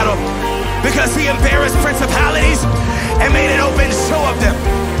lost a battle because he embarrassed principalities and made an open show of them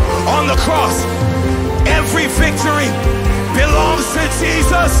on the cross. Every victory belongs to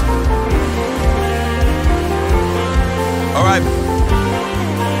Jesus. All right.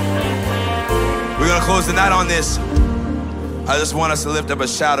 We're going to close the night on this. I just want us to lift up a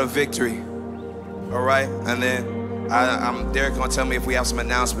shout of victory. All right? And then Derek going to tell me if we have some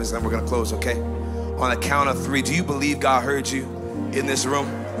announcements, and we're going to close, okay? On the count of 3, do you believe God heard you in this room?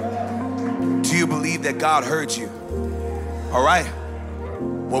 Do you believe that God heard you? All right?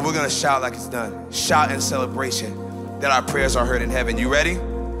 Well, we're going to shout like it's done. Shout in celebration that our prayers are heard in heaven. You ready?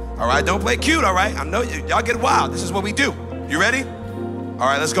 All right? Don't play cute, all right? I know y'all get wild. This is what we do. You ready? All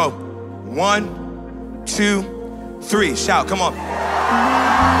right, let's go. 1, 2, 3. Shout. Come on.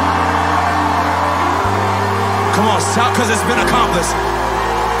 Come on, shout because it's been accomplished.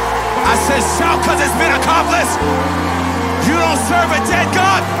 I said shout because it's been accomplished. You don't serve a dead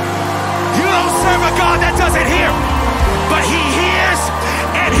God. You don't serve a God that doesn't hear. But he hears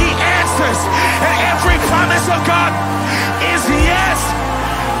and he answers. And every promise of God is yes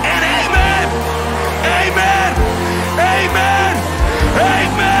and amen. Amen. Amen.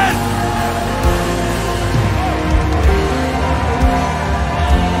 Amen.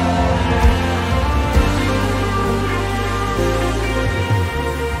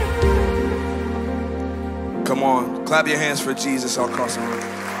 Come on, clap your hands for Jesus all across the room.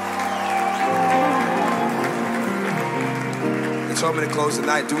 They told me to close the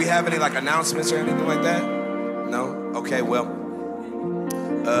night. Do we have any like announcements or anything like that? No? Okay, well,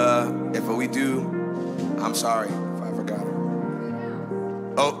 if we do, I'm sorry if I forgot.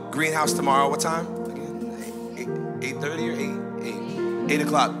 Oh, Greenhouse tomorrow, what time? Again, 8:30 or 8? 8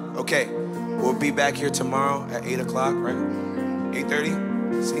 o'clock, okay. We'll be back here tomorrow at 8 o'clock, right?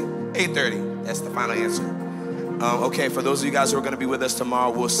 8:30? See? 8:30, that's the final answer. Okay, for those of you guys who are going to be with us tomorrow,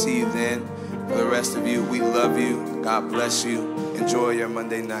 we'll see you then. For the rest of you, we love you. God bless you. Enjoy your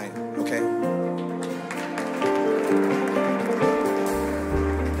Monday night, okay?